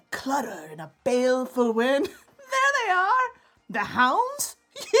shutters that clutter in a baleful wind? There they are. The hounds?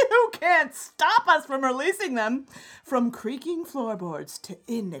 You can't stop us from releasing them. From creaking floorboards to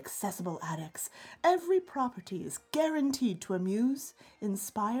inaccessible attics, every property is guaranteed to amuse,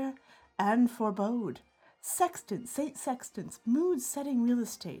 inspire, and forebode. Sextant St. Sextant's mood-setting real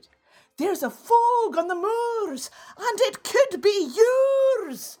estate. There's a fog on the moors, and it could be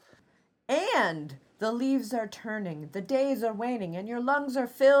yours. And the leaves are turning, the days are waning, and your lungs are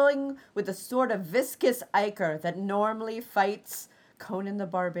filling with the sort of viscous ichor that normally fights Conan the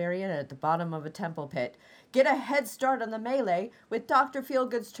Barbarian at the bottom of a temple pit. Get a head start on the melee with Dr.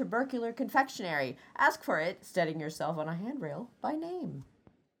 Feelgood's Tubercular Confectionery. Ask for it, steadying yourself on a handrail, by name.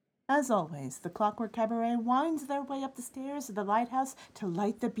 As always, the Clockwork Cabaret winds their way up the stairs of the lighthouse to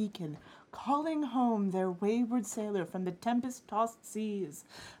light the beacon, calling home their wayward sailor from the tempest-tossed seas.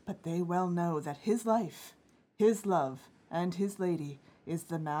 But they well know that his life, his love, and his lady is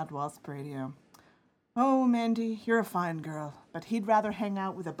the Mad Wasp Radio. Oh, Mandy, you're a fine girl, but he'd rather hang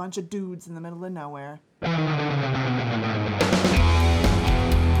out with a bunch of dudes in the middle of nowhere.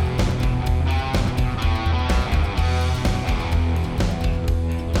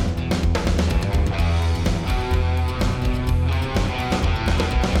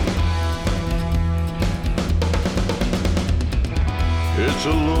 It's a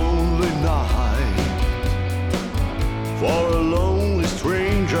lonely night for a lonely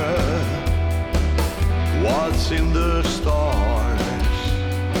stranger. What's in the stars?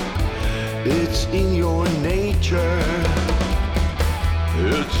 It's in your nature.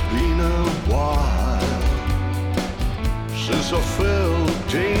 It's been a while since I felt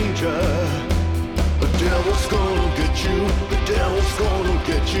danger. The devil's gonna get you. The devil's gonna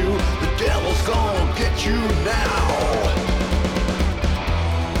get you. The devil's gonna get you now.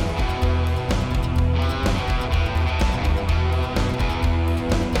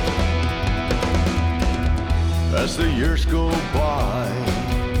 As the years go by,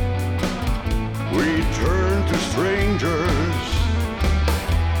 we turn to strangers,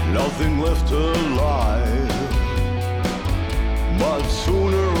 nothing left alive. But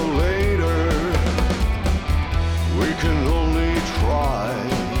sooner or later, we can only try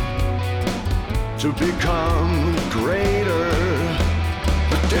to become greater.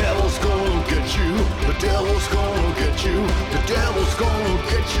 The devil's gonna get you, the devil's gonna get you, the devil's gonna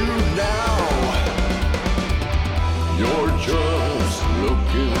get you now. You're just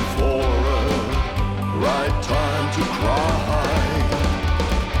looking for a right time to cry.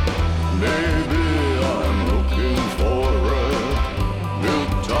 Maybe I'm looking for a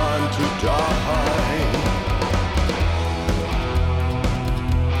good time to die.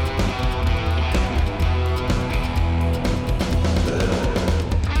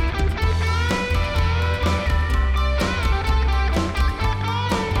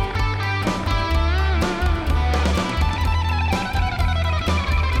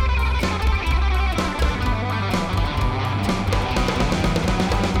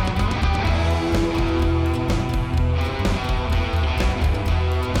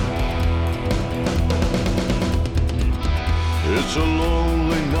 It's a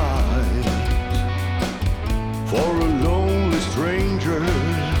lonely night for a lonely stranger.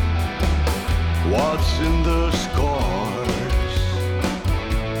 What's in the scars?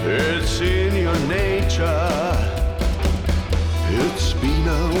 It's in your nature. It's been a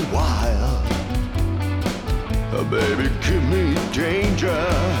while. Baby, give me danger.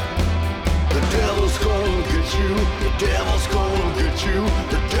 The devil's gonna get you. The devil's gonna get you.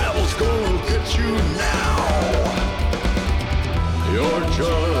 The devil's gonna get you now. You're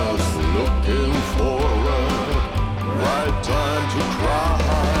just looking for a right time to cry.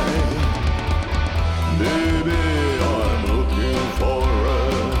 Baby, I'm looking for a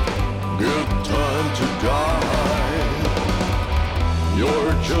good time to die.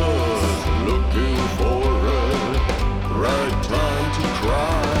 You're just looking for a right time to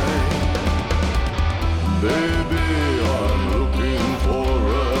cry. Baby, I'm looking for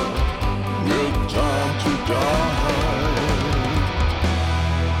a good time to die.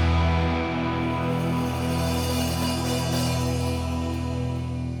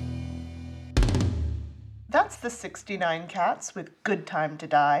 That's the 69 Cats with Good Time to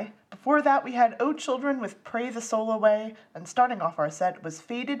Die. Before that, we had Oh Children with Pray the Soul Away, and starting off our set was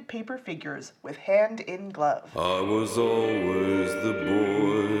Faded Paper Figures with Hand in Glove. I was always the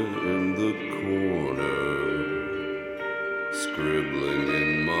boy in the corner, scribbling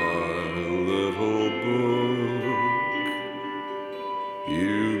in my little book.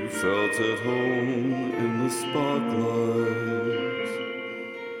 You felt at home in the spotlight.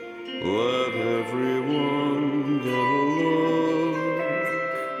 Let everyone get a look.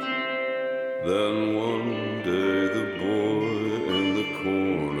 Then one day the boy in the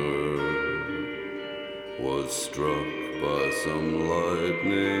corner was struck by some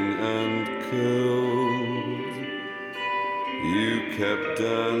lightning and killed. You kept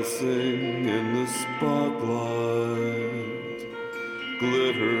dancing in the spotlight,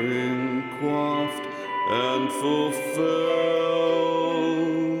 glittering, coiffed, and fulfilled.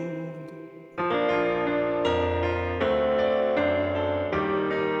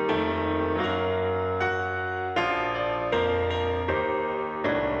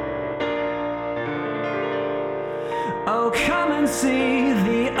 Oh, come and see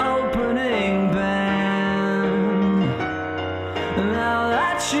the opening band. Now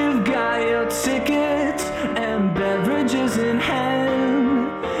that you've got your tickets and beverages in hand,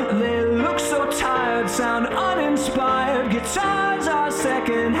 they look so tired, sound uninspired. Guitars are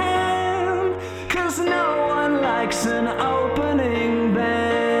secondhand, 'cause no one likes an opening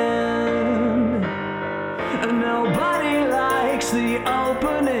band. Nobody likes the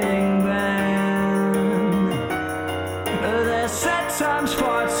opening band. Their set time's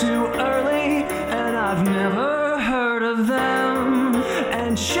far too early, and I've never heard of them.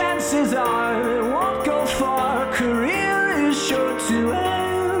 And chances are they won't go far. Career is sure to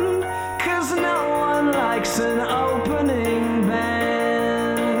end, 'cause no one likes an opening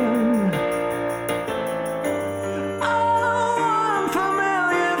band. Oh,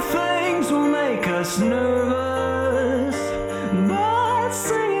 unfamiliar things will make us nervous, but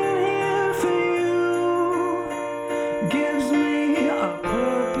singing here for you gives me a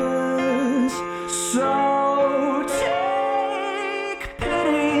purpose. So take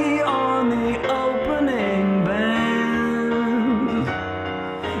pity on the opening band,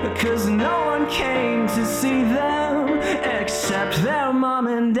 'cause no one came to see them except their mom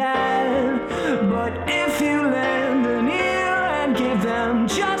and dad. But if you lend an ear and give them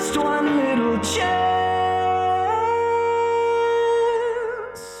just one little chance,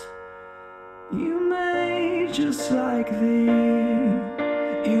 you may just like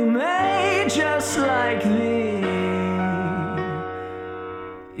you may just like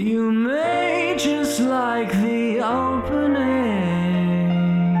you may just like the opening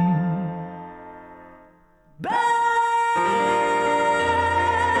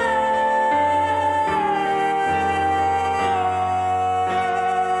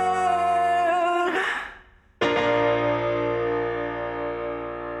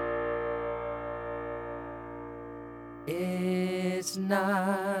It's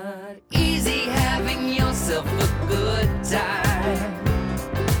not easy having yourself a good time.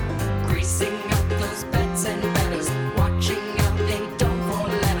 Greasing up those bets and betters, watching out they don't fall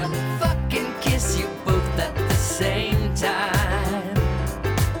let 'em fucking kiss you both at the same time.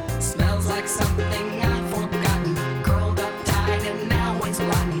 Smells like something I've forgotten, curled up tight and now it's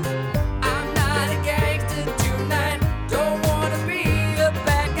rotten. I'm not a gangster tonight, don't wanna be a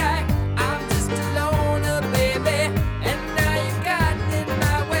bad guy. I'm just a loner, baby, and now you got in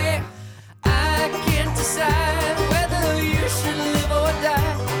my way. I can't decide whether you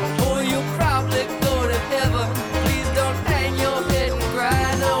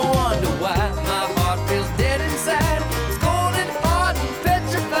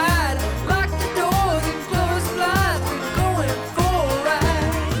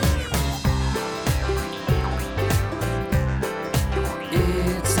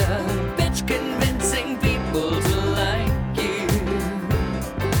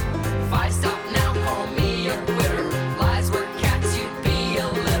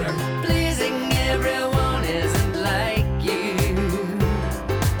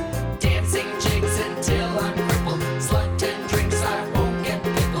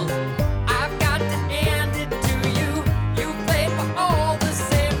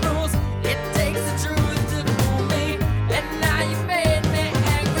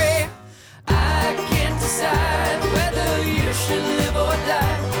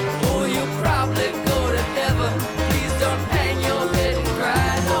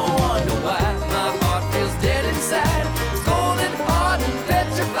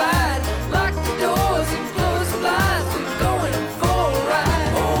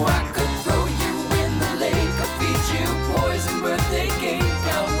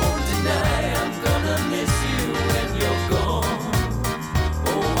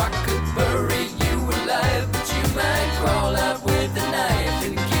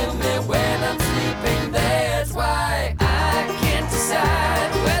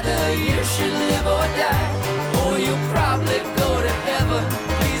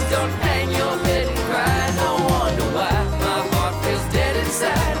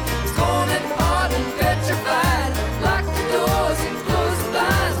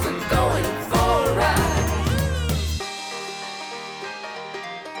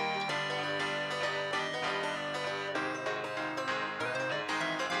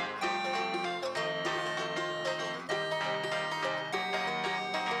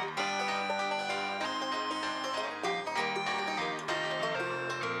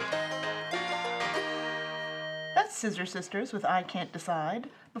Scissor Sisters with I Can't Decide.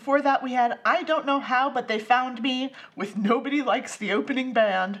 Before that, we had I Don't Know How, But They Found Me with Nobody Likes the Opening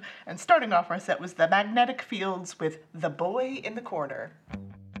Band. And starting off our set was the Magnetic Fields with The Boy in the Corner.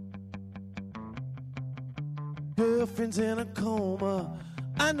 Girlfriend's in a coma,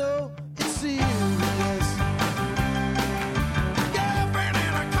 I know it's serious. Girlfriend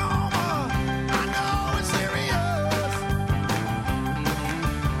in a coma, I know it's serious.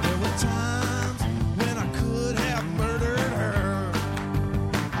 There were times when I could have murdered her.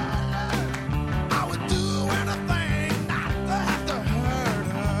 I would do anything not to have to hurt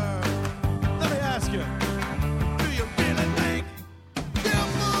her. Let me ask you, do you really think she'll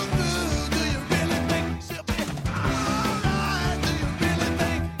move through? Do you really think she'll be alright? Do you really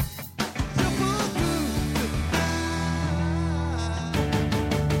think she'll move through tonight?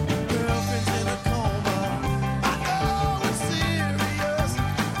 Girlfriend's in a coma, I know it's serious.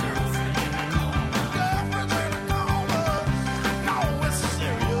 Girlfriend's in a coma, I know it's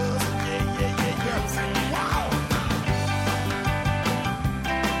serious. Yeah. Wow.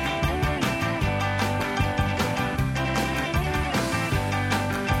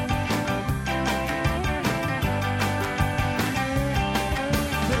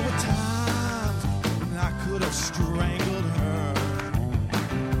 There were times when I could have strangled her.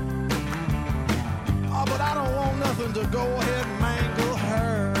 Oh, but I don't want nothing to go ahead and mangle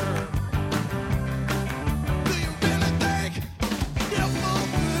her. Do you really think you'll move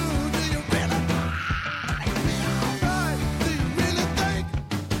through? Do you really think be alright? Do you really think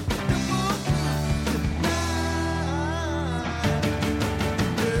you'll move through tonight?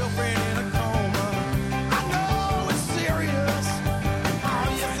 Girlfriend in a coma, I know it's serious. Oh,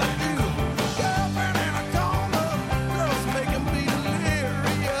 yes, I do. Girlfriend in a coma, girls making me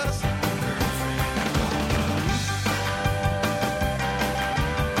delirious.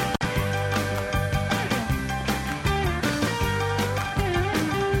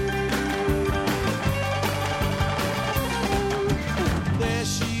 There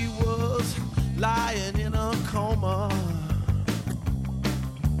she was, lying in a coma.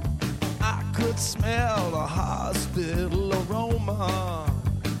 I could smell the hospital aroma.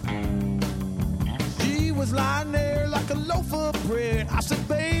 She was lying there like a loaf of bread. I said,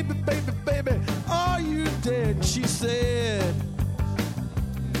 baby, baby, baby, are you dead? And she said,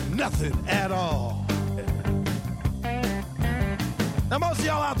 nothing at all. Now, most of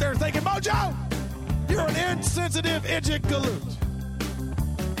y'all out there thinking, Mojo, you're an insensitive idiot galoot.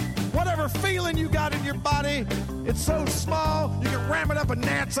 Whatever feeling you got in your body, it's so small you can ram it up a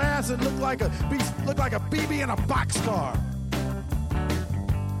gnat's ass and look like a BB in a boxcar.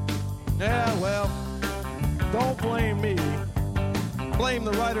 Yeah, well, don't blame me. Blame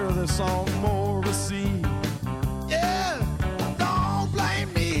the writer of this song, Morrissey. Yeah, don't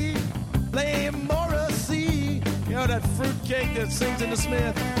blame me. Blame Morrissey. You know that fruitcake that sings in the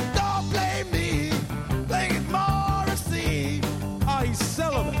Smith? Don't blame me. Blame Morrissey. Oh, he's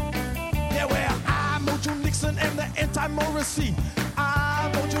celibate. Yeah, well, I'm Mojo Nixon and the anti-Morrissey.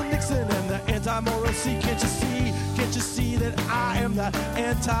 I'm Mojo Nixon and the anti-Morrissey. Can't you see that I am the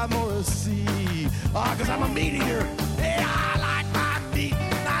anti-Morrissey? Oh, cause I'm a meat eater. Yeah, I like my meat,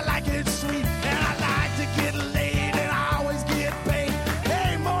 and I like it sweet, and I like to get laid, and I always get paid.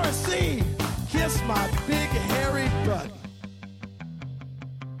 Hey, Morrissey, kiss my big hairy butt.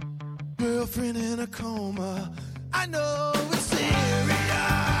 Girlfriend in a coma, I know it's serious.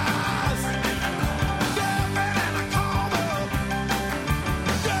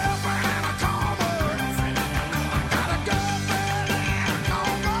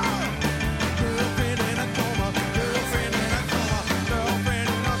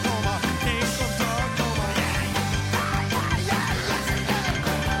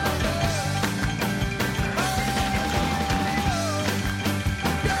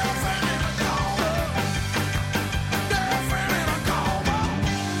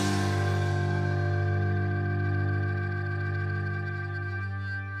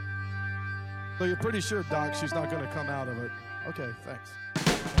 So you're pretty sure, Doc, she's not going to come out of it. Okay, thanks.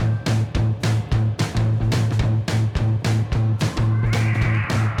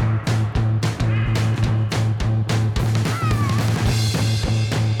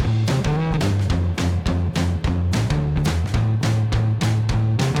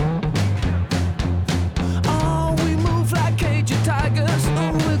 Oh, we move like cagey tigers.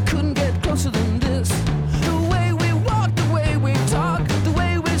 Oh, we couldn't get closer than this. The way we walk, the way we talk, the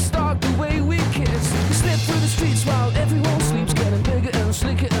way we stalk, the way we kiss. We slip through the streets while everyone sleeps, getting bigger and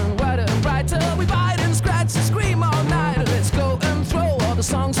slicker and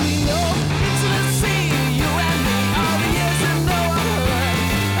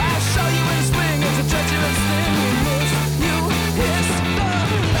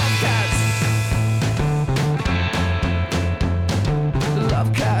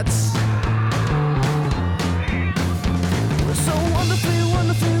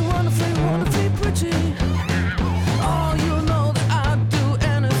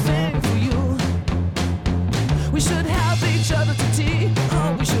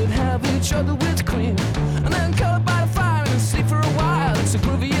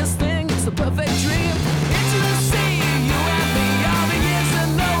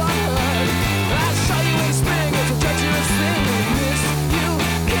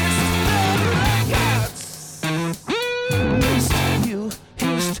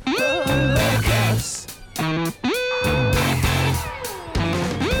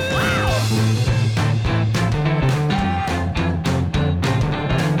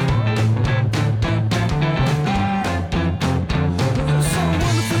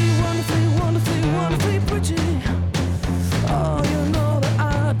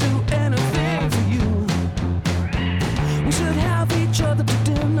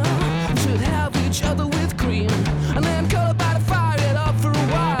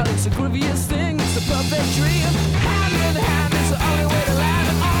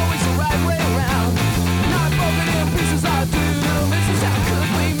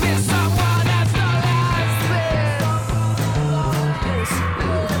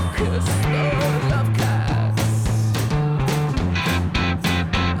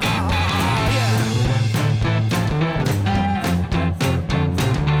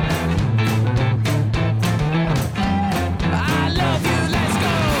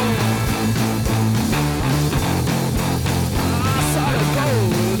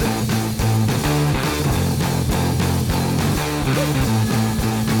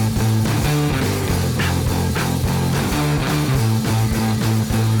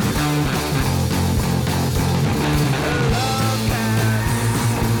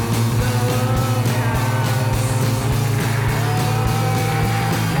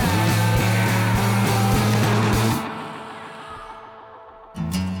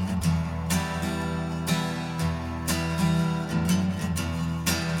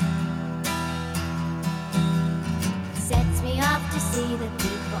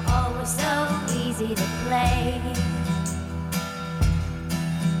easy to play.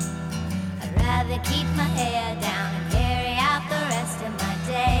 I'd rather keep my hair down and carry out the rest of my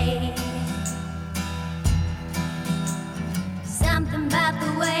day. Something about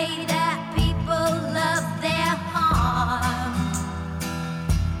the way that people love their harm.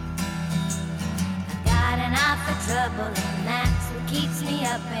 I got an eye for trouble, and that's what keeps me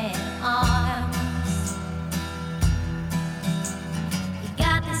up in arms. You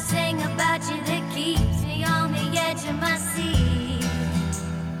got this thing about you that keeps me on the edge of my seat.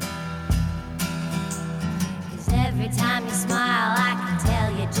 'Cause every time you smile, I can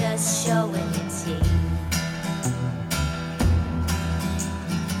tell you're just showing your teeth.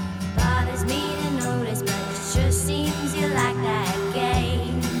 Bothers me to notice, but it sure seems you like that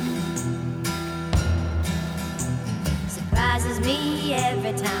game. Surprises me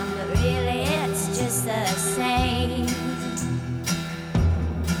every time, but really it's just the same.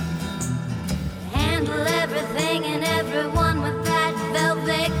 Handle everything and everyone with that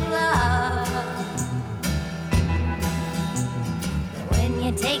velvet glove. But when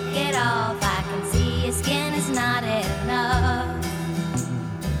you take it off, I can see your skin is not enough.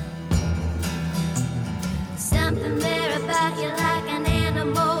 Something there about you like an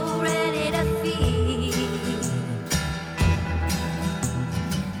animal ready to feed.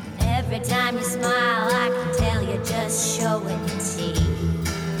 And every time you smile, I can tell you're just showing your teeth.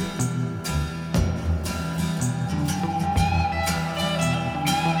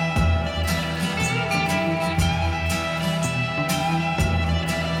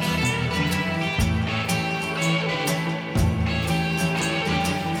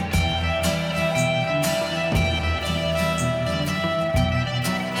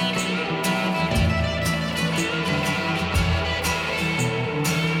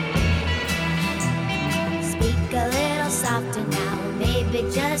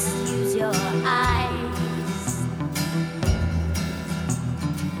 Just use your eyes.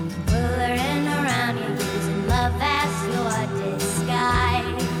 Whirling around you, using love as your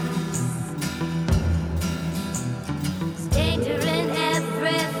disguise. There's danger in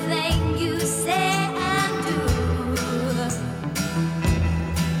everything you say and do.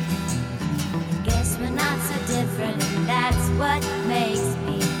 I guess we're not so different, and that's what makes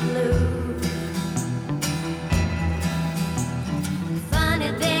me blue.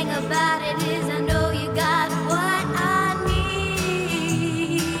 About it is I know you got what I need.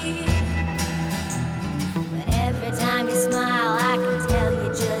 But every time you smile, I can tell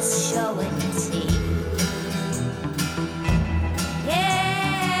you're just showing your teeth.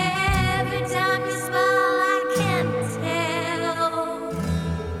 Yeah, every time you smile, I can tell.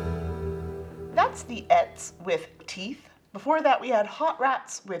 That's the Ets with Teeth. Before that, we had Hot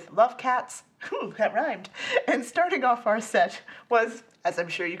Rats with Love Cats. Ooh, that rhymed. And starting off our set was, as I'm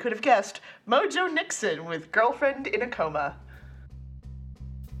sure you could have guessed, Mojo Nixon with Girlfriend in a Coma.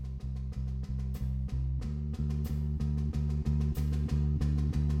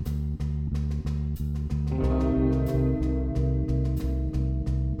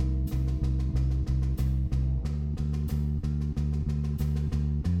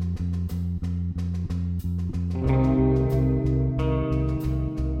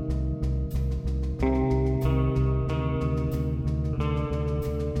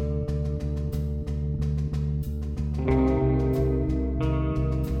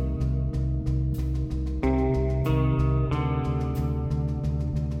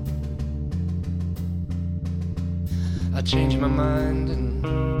 I changed my mind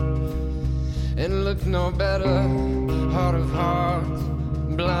and looked no better. Heart of hearts,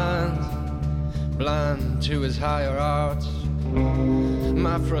 blind to his higher arts.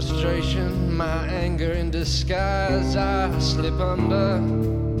 My frustration, my anger in disguise, I slip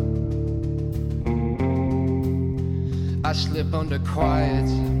under quiet.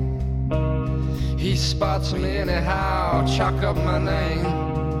 He spots me anyhow, chalk up my name.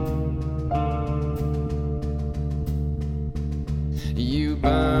 You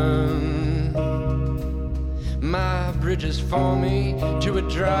burn my bridges for me to a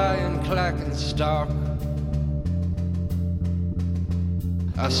dry and clacking stalk.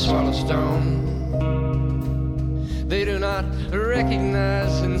 I swallow stone. They do not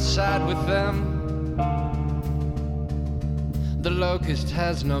recognize inside with them. The locust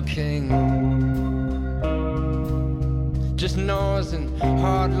has no king, just noise and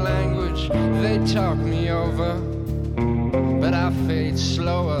hard language. They talk me over, but I fade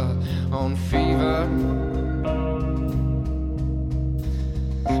slower on fever.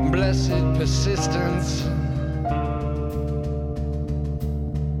 Blessed persistence,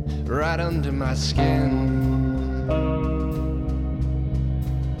 right under my skin.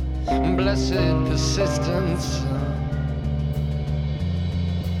 blessed persistence,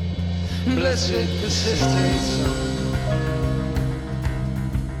 blessed persistence,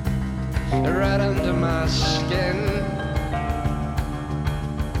 right under my skin.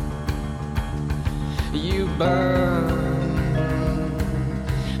 You burn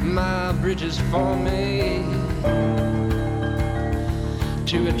my bridges for me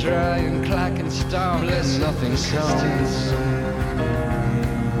to a dry and clacking starless nothing comes.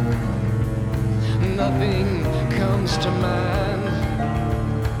 Nothing comes to mind.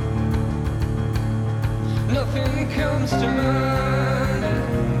 Nothing comes to mind.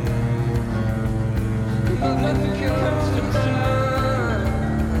 Nothing comes to mind.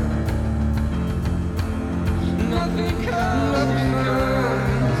 Nothing comes.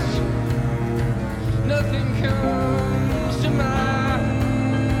 Nothing comes to mind.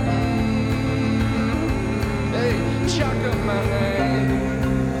 Hey, chuck up my name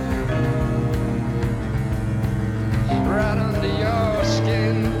right under your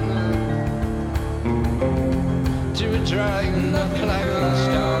skin to a dry and clacking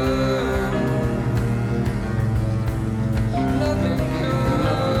storm. Nothing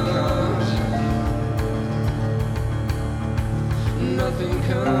comes. Nothing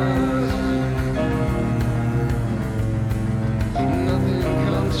comes. Nothing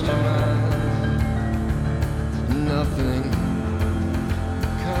comes to mind. Nothing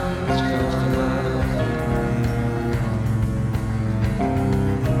comes to mind.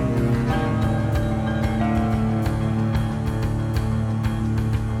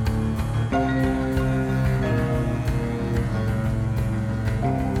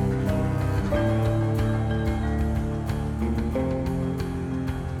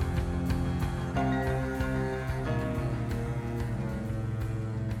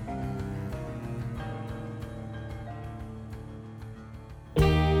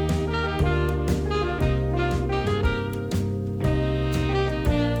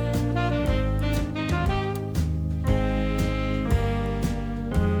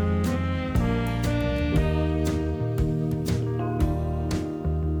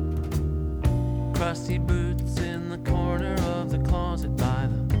 Crusty boots in the corner of the closet by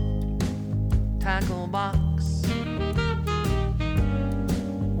the tackle box.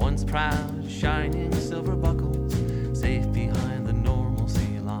 Once proud, shining silver buckles, safe behind the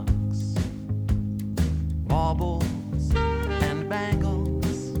normalcy locks. Baubles and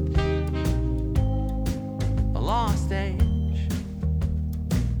bangles, a lost age,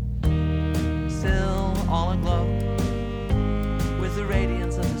 still all aglow with the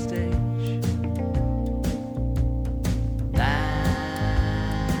radiance of the stage.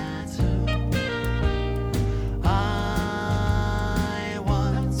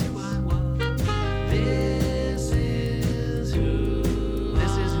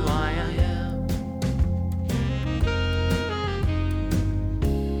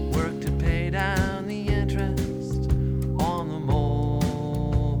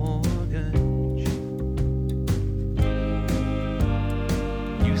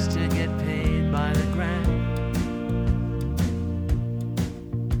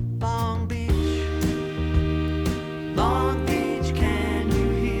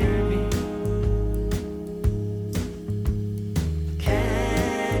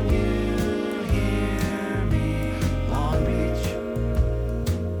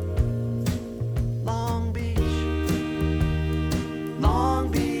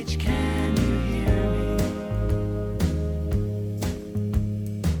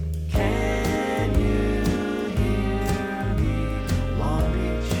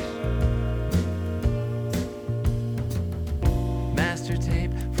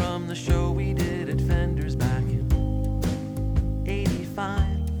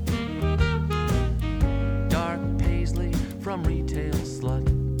 From retail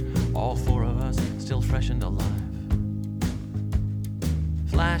slut, all four of us still fresh and alive.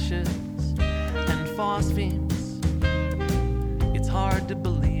 Flashes and phosphenes, it's hard to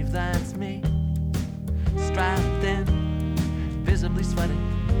believe that's me. Strapped in, visibly sweating,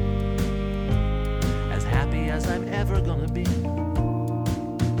 as happy as I'm ever gonna be.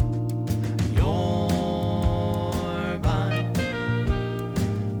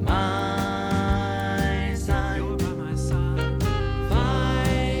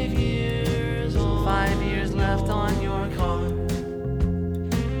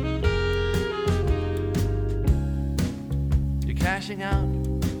 Out,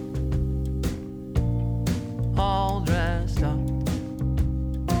 all dressed up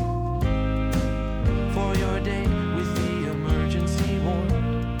for your date with the emergency ward.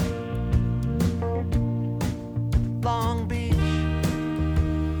 Long Beach,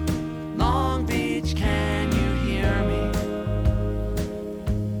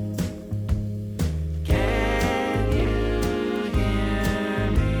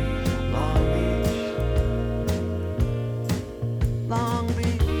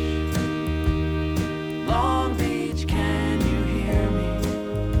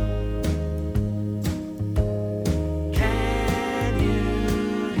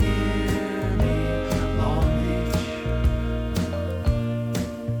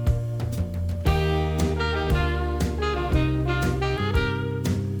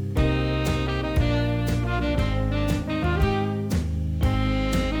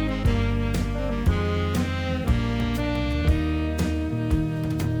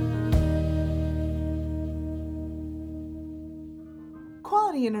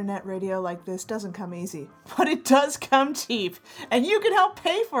 Quality internet radio like this doesn't come easy, but it does come cheap, and you can help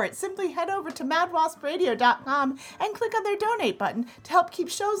pay for it. Simply head over to madwaspradio.com and click on their donate button to help keep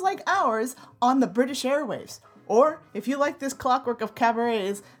shows like ours on the British airwaves. Or, if you like this clockwork of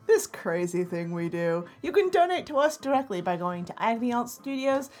cabarets, this crazy thing we do, you can donate to us directly by going to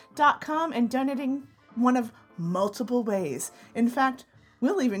agonyaltstudios.com and donating one of multiple ways. In fact,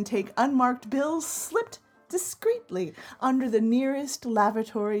 we'll even take unmarked bills slipped discreetly under the nearest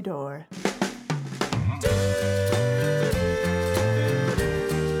lavatory door.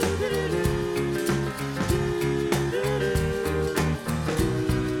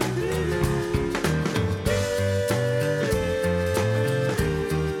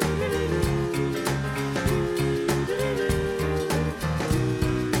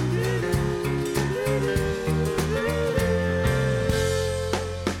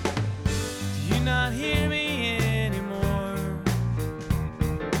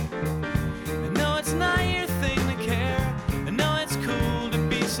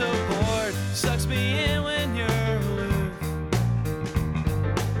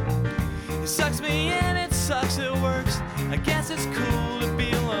 It's cool to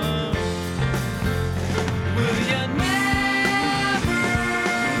be alone. Will you never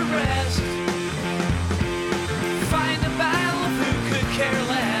rest? Find a battle of who could care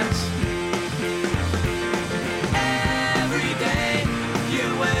less. Every day you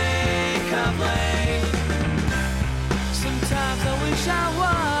wake up late. Sometimes I wish I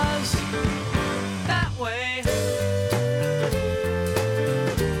was that way.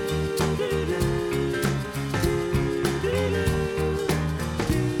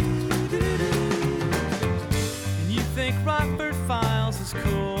 Rockford Files is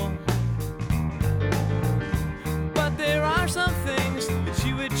cool, but there are some things that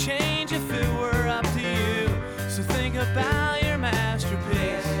you would change if it were up to you. So think about your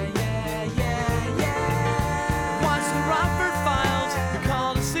masterpiece. Watch the Rockford Files and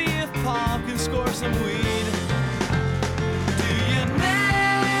call to see if Paul can score some weed. Do you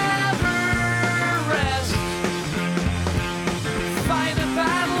never rest? Fight a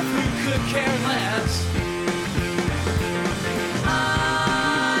battle of who could care less.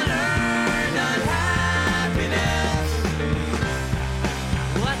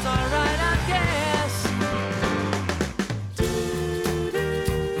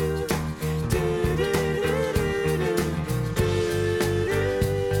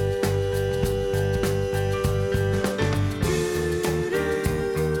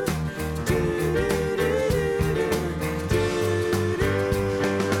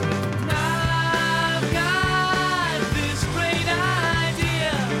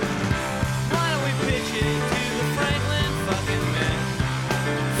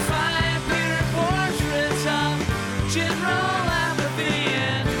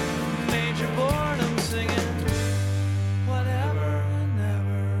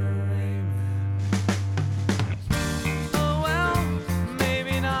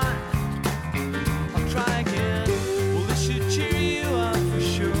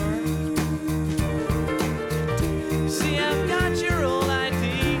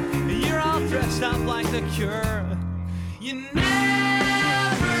 Cure. You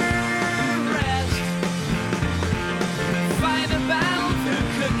never rest. Fight a battle who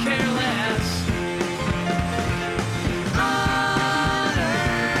could care less.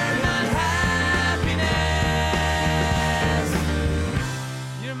 Unearned happiness.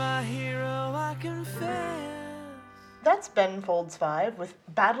 You're my hero, I confess. That's Ben Folds 5 with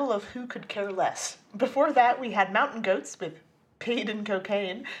Battle of Who Could Care Less. Before that, we had Mountain Goats with Paid in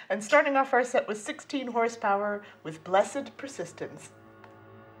Cocaine, and starting off our set with 16 Horsepower with Blessed Persistence.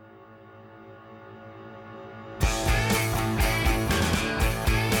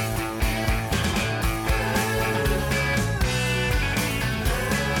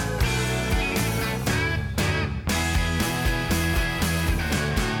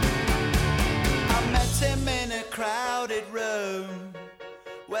 I met him in a crowded room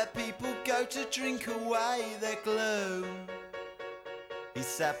where people go to drink away their gloom. He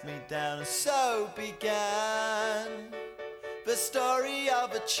sat me down and so began the story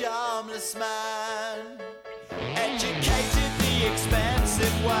of a charmless man, educated the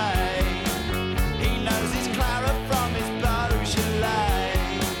expensive way. He knows his Clara from his Beaujolais.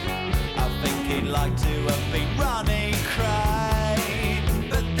 I think he'd like to have been running cray,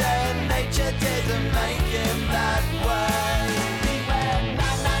 but then nature didn't make him that way. He went na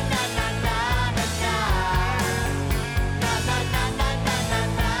na na na na na na.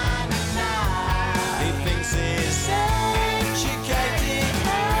 Educated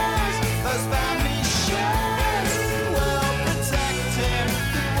as those family shows, well protected.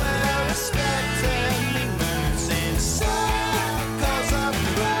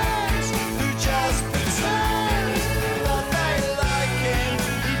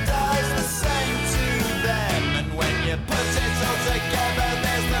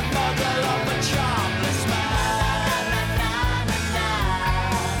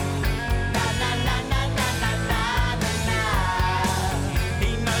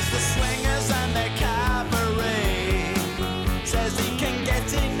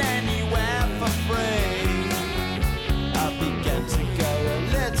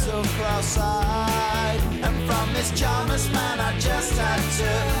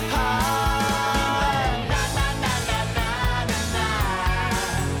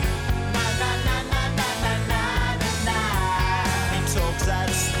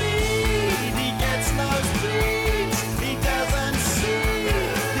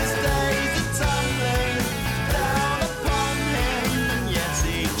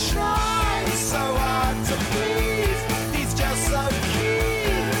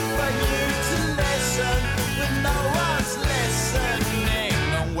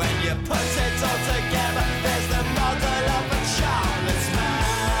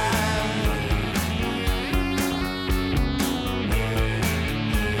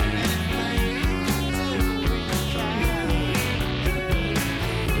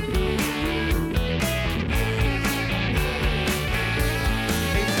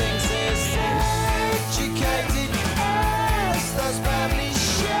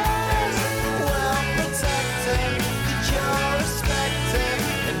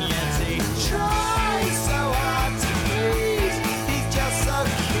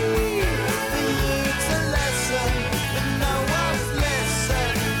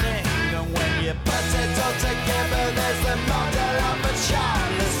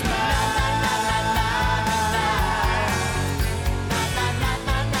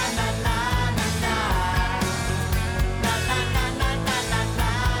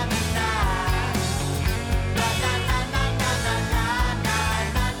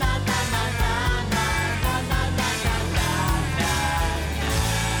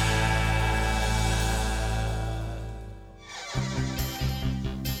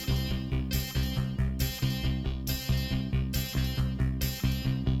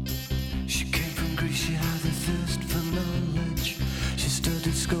 knowledge. She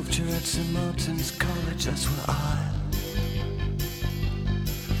studied sculpture at St. Martin's College. That's where I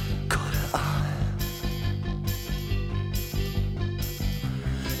caught her eye.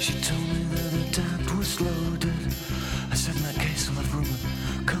 She told me that her dad was loaded. I said, in that case I'll have room with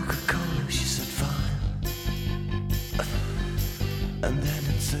Coca-Cola. She said, fine. And then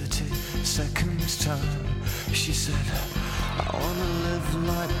in 30 seconds time, she said, I wanna live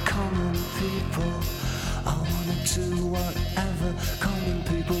like common people. I wanna do whatever common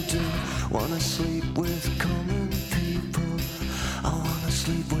people do. Wanna sleep with common people. I wanna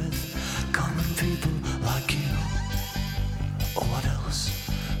sleep with common people like you. Or what else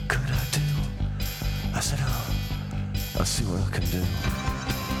could I do? I said, I'll see what I can do.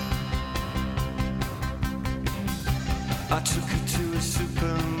 I took her to a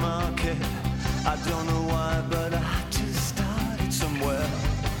supermarket. I don't know why, but I had to start it somewhere.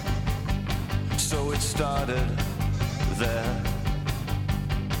 So it started there.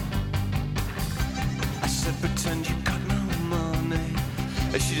 I said, pretend you got no money.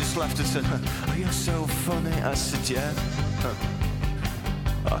 And she just laughed and said, oh, you're so funny. I said, yeah.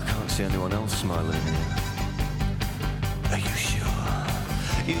 I can't see anyone else smiling here. Are you sure?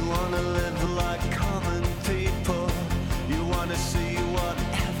 You wanna live like common people. You wanna see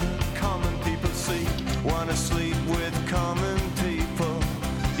whatever common people see. Wanna sleep with common people.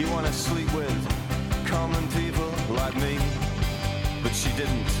 You wanna sleep with common people like me. But she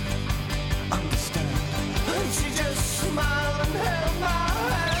didn't understand. And she just smiled and held my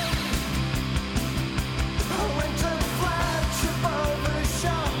hand. I went to the flagship barber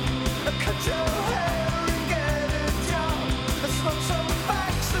shop. I cut your hair and get a job. I smoke some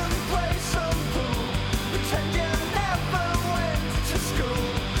facts and play some pool. Pretend you never went to school.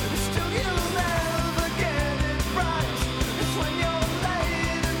 Still you'll never get it right. It's when you're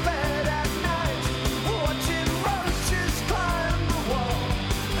laid in bed at night, watching roaches climb the wall.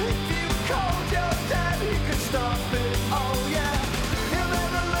 If you called your dad, he could stop it. Oh yeah. You'll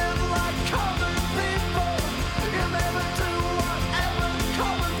never live like common people. You'll never do whatever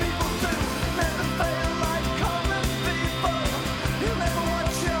common people do. Never fail like common people. You'll never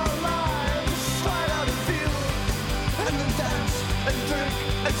watch your lives slide out of view. And then dance and drink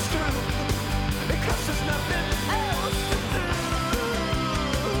and screw. Because there's nothing else to do.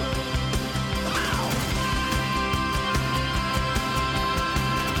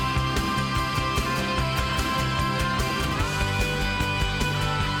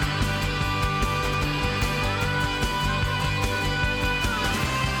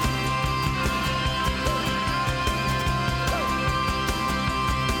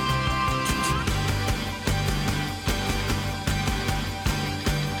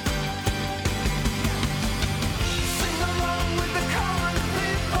 Sing along with the common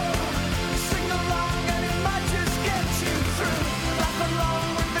people. Sing along and it might just get you through. Laugh along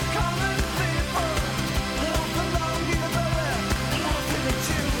with the common people. Laugh along even though they're laughing at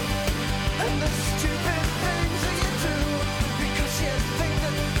you. And the stupid things that you do. Because you think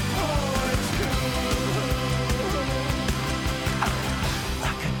that, oh, it's cool.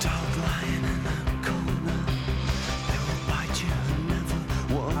 Like a dog lying in a corner. They will bite you and never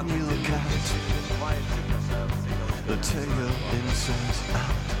warn you look out. They'll take your insides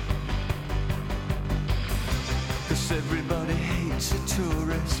out. 'Cause everybody hates a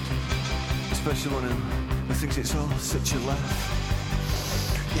tourist. Especially one who thinks it's all such a laugh.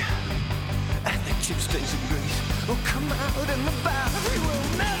 Yeah. And the chip stains of grease will come out in the bath. You will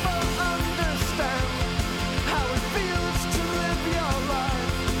never understand how it feels to live your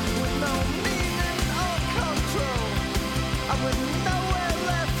life with no meaning or control, and with nowhere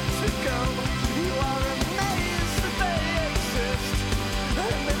left to go. You are amazed that they exist,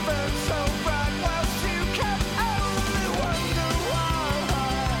 and they burn so bright whilst you can only wonder why.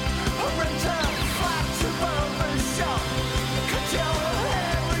 Or rent a flat above a shop, cut your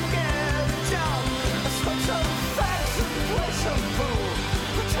hair and get a job. Smoke some facts and play some pool.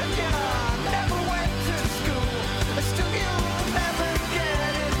 Pretend you're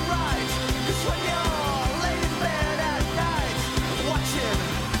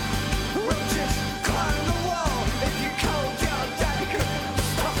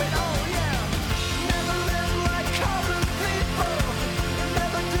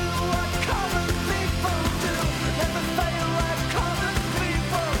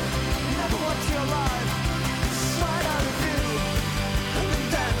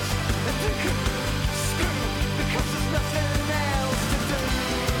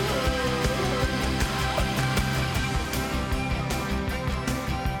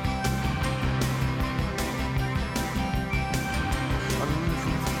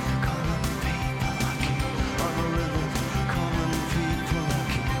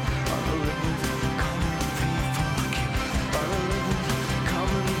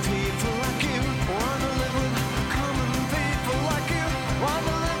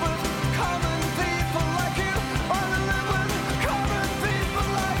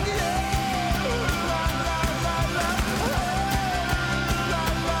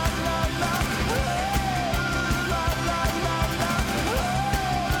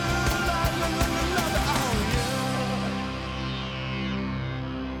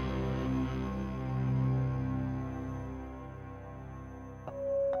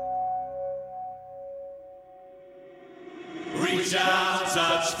Reach out,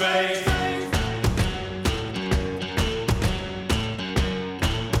 touch faith.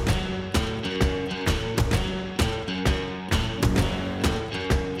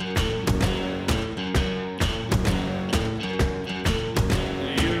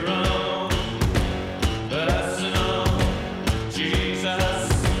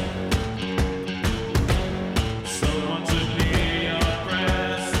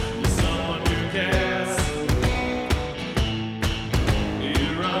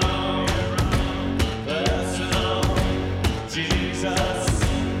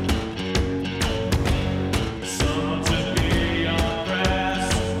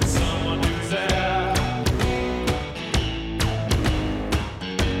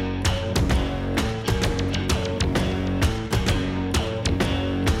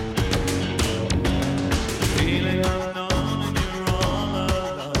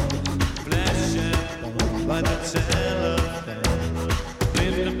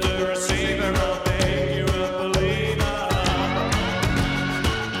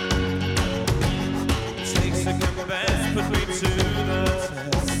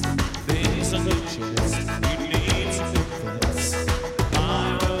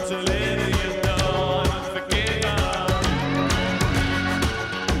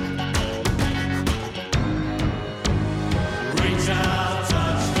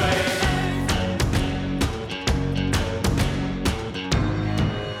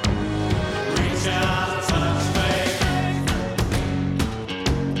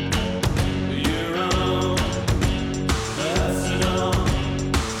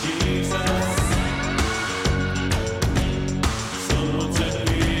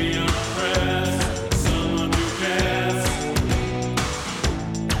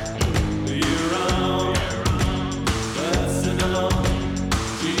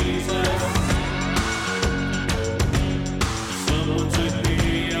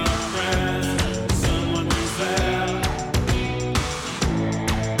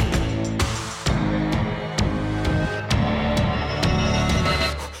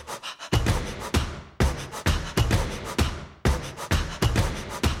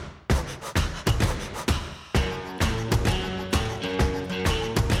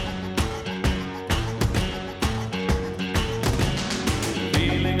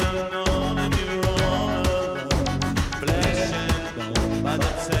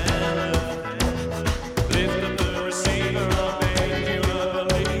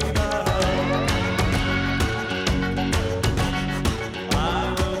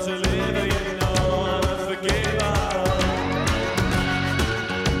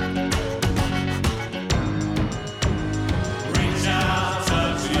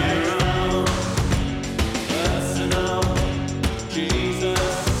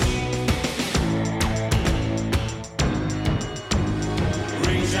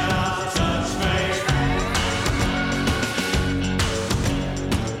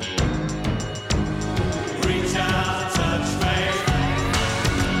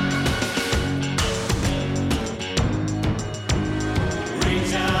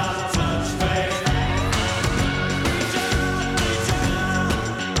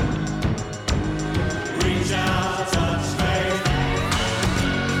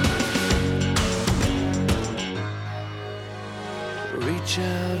 Reach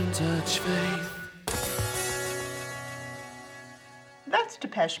out and touch faith. That's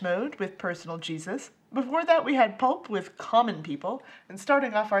Depeche Mode with Personal Jesus. Before that, we had Pulp with Common People. And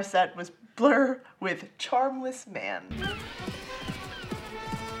starting off our set was Blur with Charmless Man.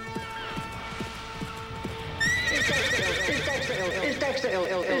 Is Dexter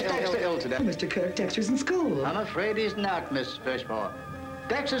ill today? Mr. Kirk, Dexter's in school. I'm afraid he's not, Miss Fishmore.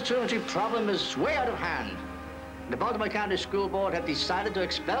 Dexter's truancy problem is way out of hand. The Baltimore County School Board have decided to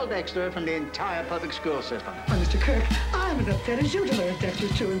expel Dexter from the entire public school system. Oh, Mr. Kirk, I'm as upset as you to learn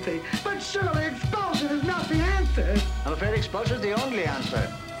Dexter's truancy. But surely expulsion is not the answer. I'm afraid expulsion is the only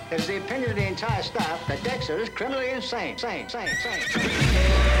answer. It is the opinion of the entire staff that Dexter is criminally insane. Sane.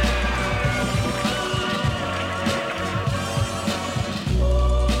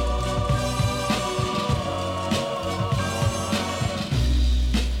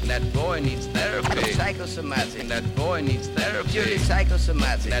 That boy needs therapy. Psychosomatic. That boy needs therapy. Purely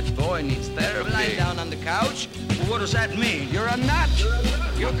psychosomatic. That boy needs therapy. Lying down on the couch? What does that mean? You're a nut.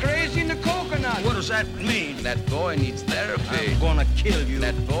 You're crazy in the coconut. What does that mean? That boy needs therapy. I'm gonna kill you.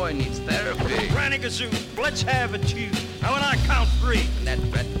 That boy needs therapy. Granny Gazoo, let's have it, you. Now when I count three. That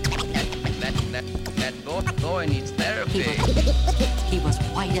boy needs therapy. He was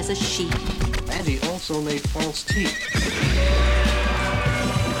white as a sheet. And he also made false teeth.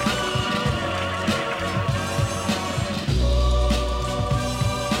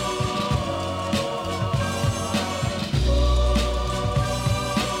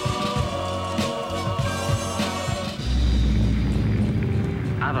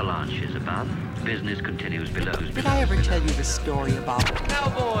 Business continues below. Did I ever tell you the story about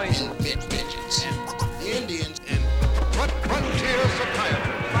Cowboys, Midgets, and Indians, and frontier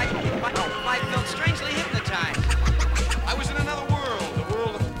psychiatry. I felt strangely hypnotized. I was in another world, the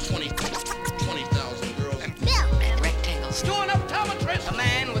world of 20,000 girls. and rectangles. Storing up tomatress. A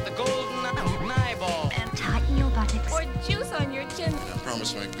man with the golden eyeball. And tighten your buttocks. Or juice on your chin. I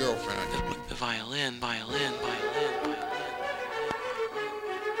promised my girlfriend I'd get the violin?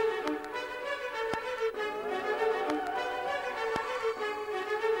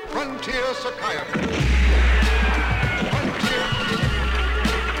 frontier psychiatry.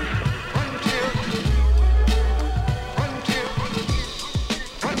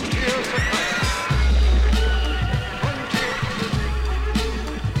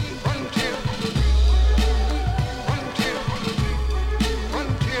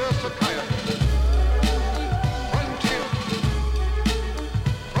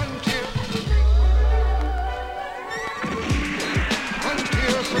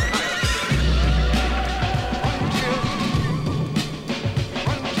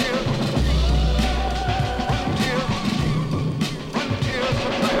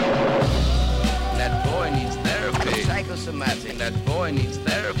 Psychosomatic. That boy needs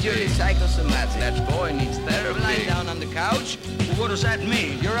therapy. You're psychosomatic. That boy needs therapy. Lying down on the couch? What does that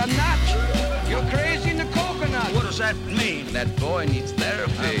mean? You're a nut. You're crazy in the coconut. What does that mean? That boy needs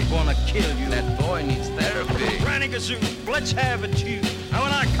therapy. I'm gonna kill you. That boy needs therapy. Granny Gazoo, let's have it, you. Now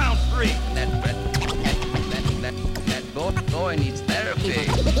when I count 3. That boy needs therapy.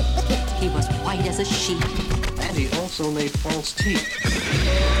 He was white as a sheet. And he also made false teeth.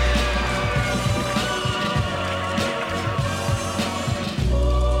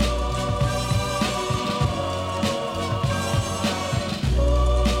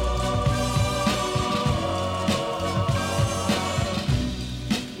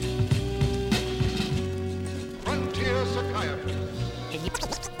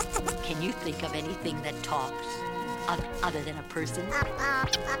 Can you think of anything that talks other than a person? A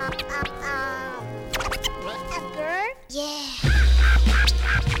bird? Yeah.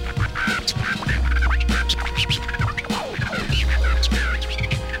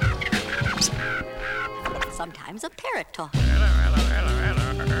 Sometimes a parrot talks.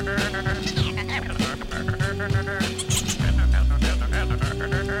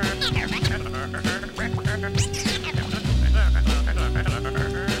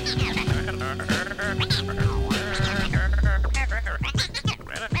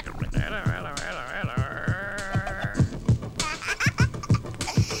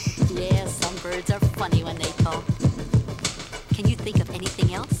 Yeah, some birds are funny when they talk. Can you think of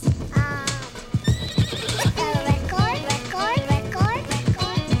anything else? A record?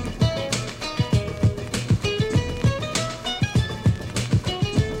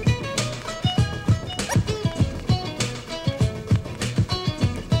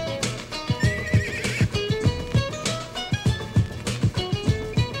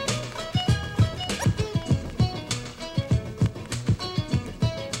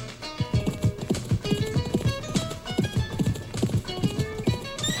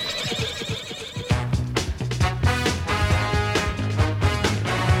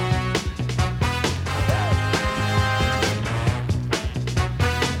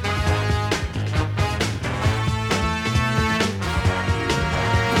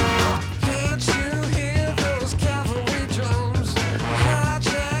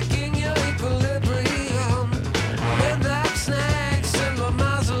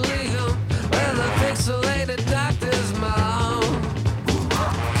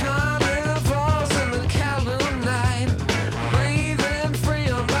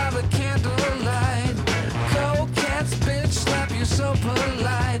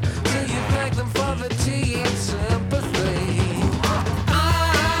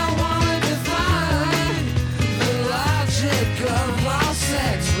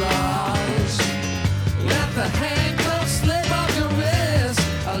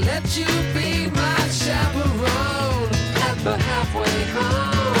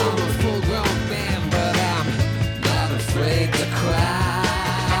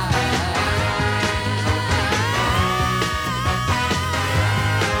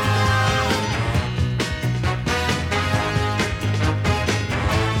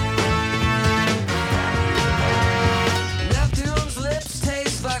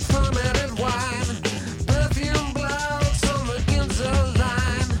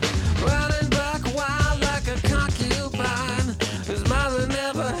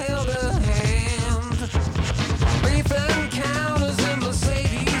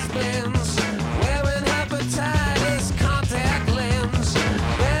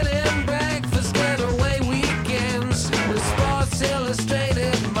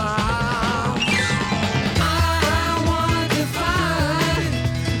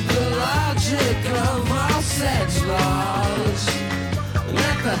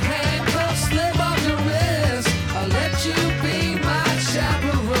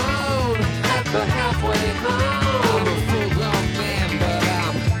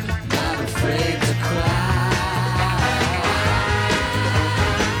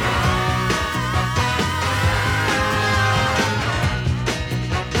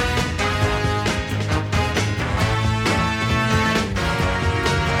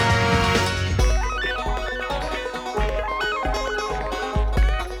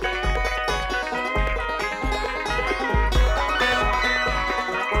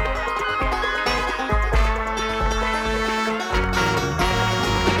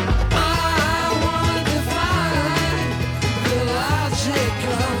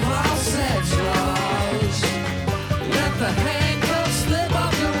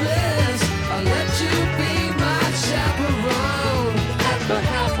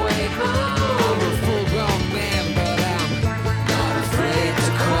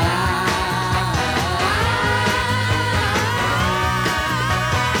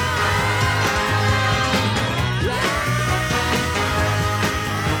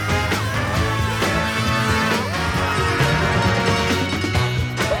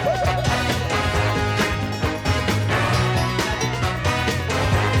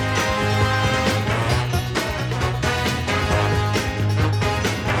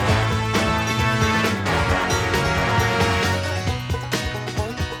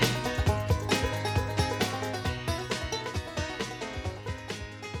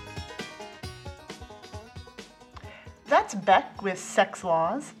 with Sex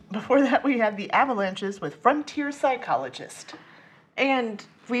Laws. Before that, we had the Avalanches with Frontier Psychologist. And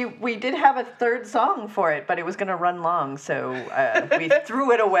we did have a third song for it, but it was going to run long, so we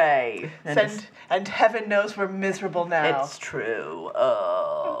threw it away. And heaven knows we're miserable now. It's true.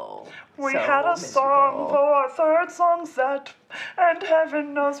 Oh. We so had a song miserable. for our third song set, and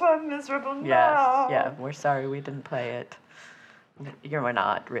heaven knows we're miserable now. Yeah, we're sorry we didn't play it. You're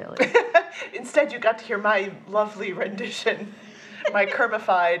not, really. Instead, you got to hear my lovely rendition. My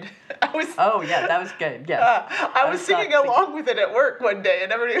Kermified. Oh, yeah, that was good, yes. I was singing along with it at work one day,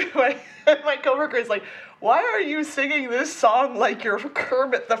 and my coworker is like, why are you singing this song like you're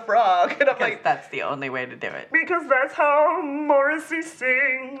Kermit the Frog? And I'm like, that's the only way to do it. Because that's how Morrissey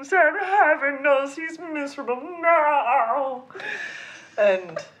sings, and heaven knows he's miserable now.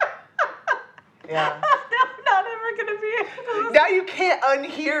 And, yeah. I'm not ever going to be able to. Now you can't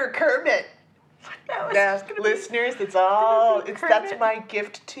unhear Kermit. Listeners, that's my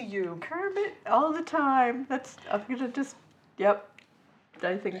gift to you. Kermit all the time. I'm gonna just, yep.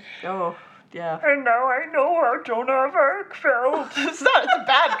 I think, oh, yeah. And now I know how Joan of Arc felt. It's a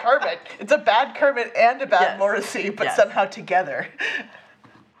bad Kermit. It's a bad Kermit and a bad Morrissey, but somehow together.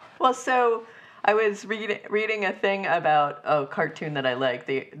 Well, so I was reading a thing about a cartoon that I like,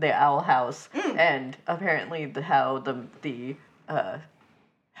 the Owl House, and apparently how the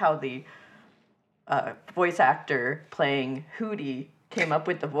voice actor playing Hootie came up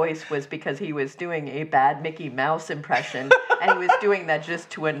with the voice was because he was doing a bad Mickey Mouse impression, and he was doing that just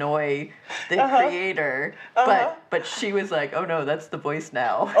to annoy the creator. But she was like, "Oh no, that's the voice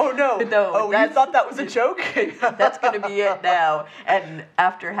now." Oh no! No, you thought that was a joke? That's gonna be it now. And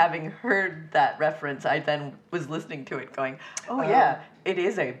after having heard that reference, I then was listening to it, going, "Oh yeah, it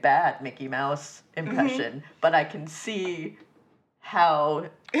is a bad Mickey Mouse impression," but I can see how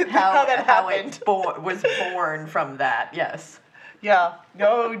it was born from that. Yes. Yeah.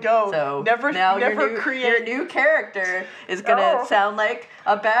 No. So never create. Your new character is gonna sound like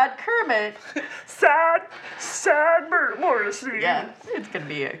a bad Kermit. Sad Morrissey. Yeah. It's gonna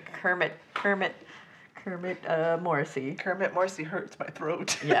be a Kermit Morrissey. Kermit Morrissey hurts my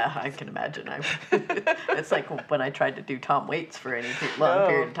throat. Yeah, I can imagine. It's like when I tried to do Tom Waits for any long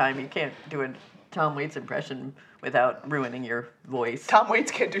period of time. You can't do a Tom Waits impression without ruining your voice. Tom Waits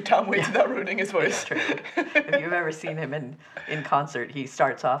can't do Tom Waits without ruining his voice. It's true. If you've ever seen him in concert, he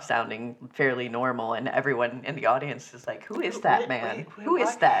starts off sounding fairly normal, and everyone in the audience is like, "Who is that man? Who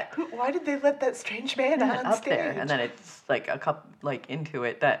is that? Why did they let that strange man on up stage?" there?" And then it's like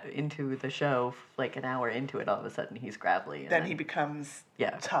into the show, like an hour into it, all of a sudden he's gravelly. Then he becomes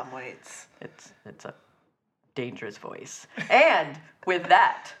Tom Waits. It's a dangerous voice. And with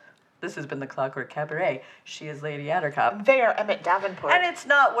that, this has been the Clockwork Cabaret. She is Lady Attercop. They are Emmett Davenport. And it's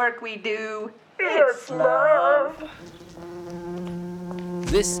not work we do, it's love.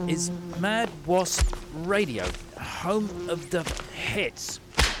 This is Mad Wasp Radio, home of the hits.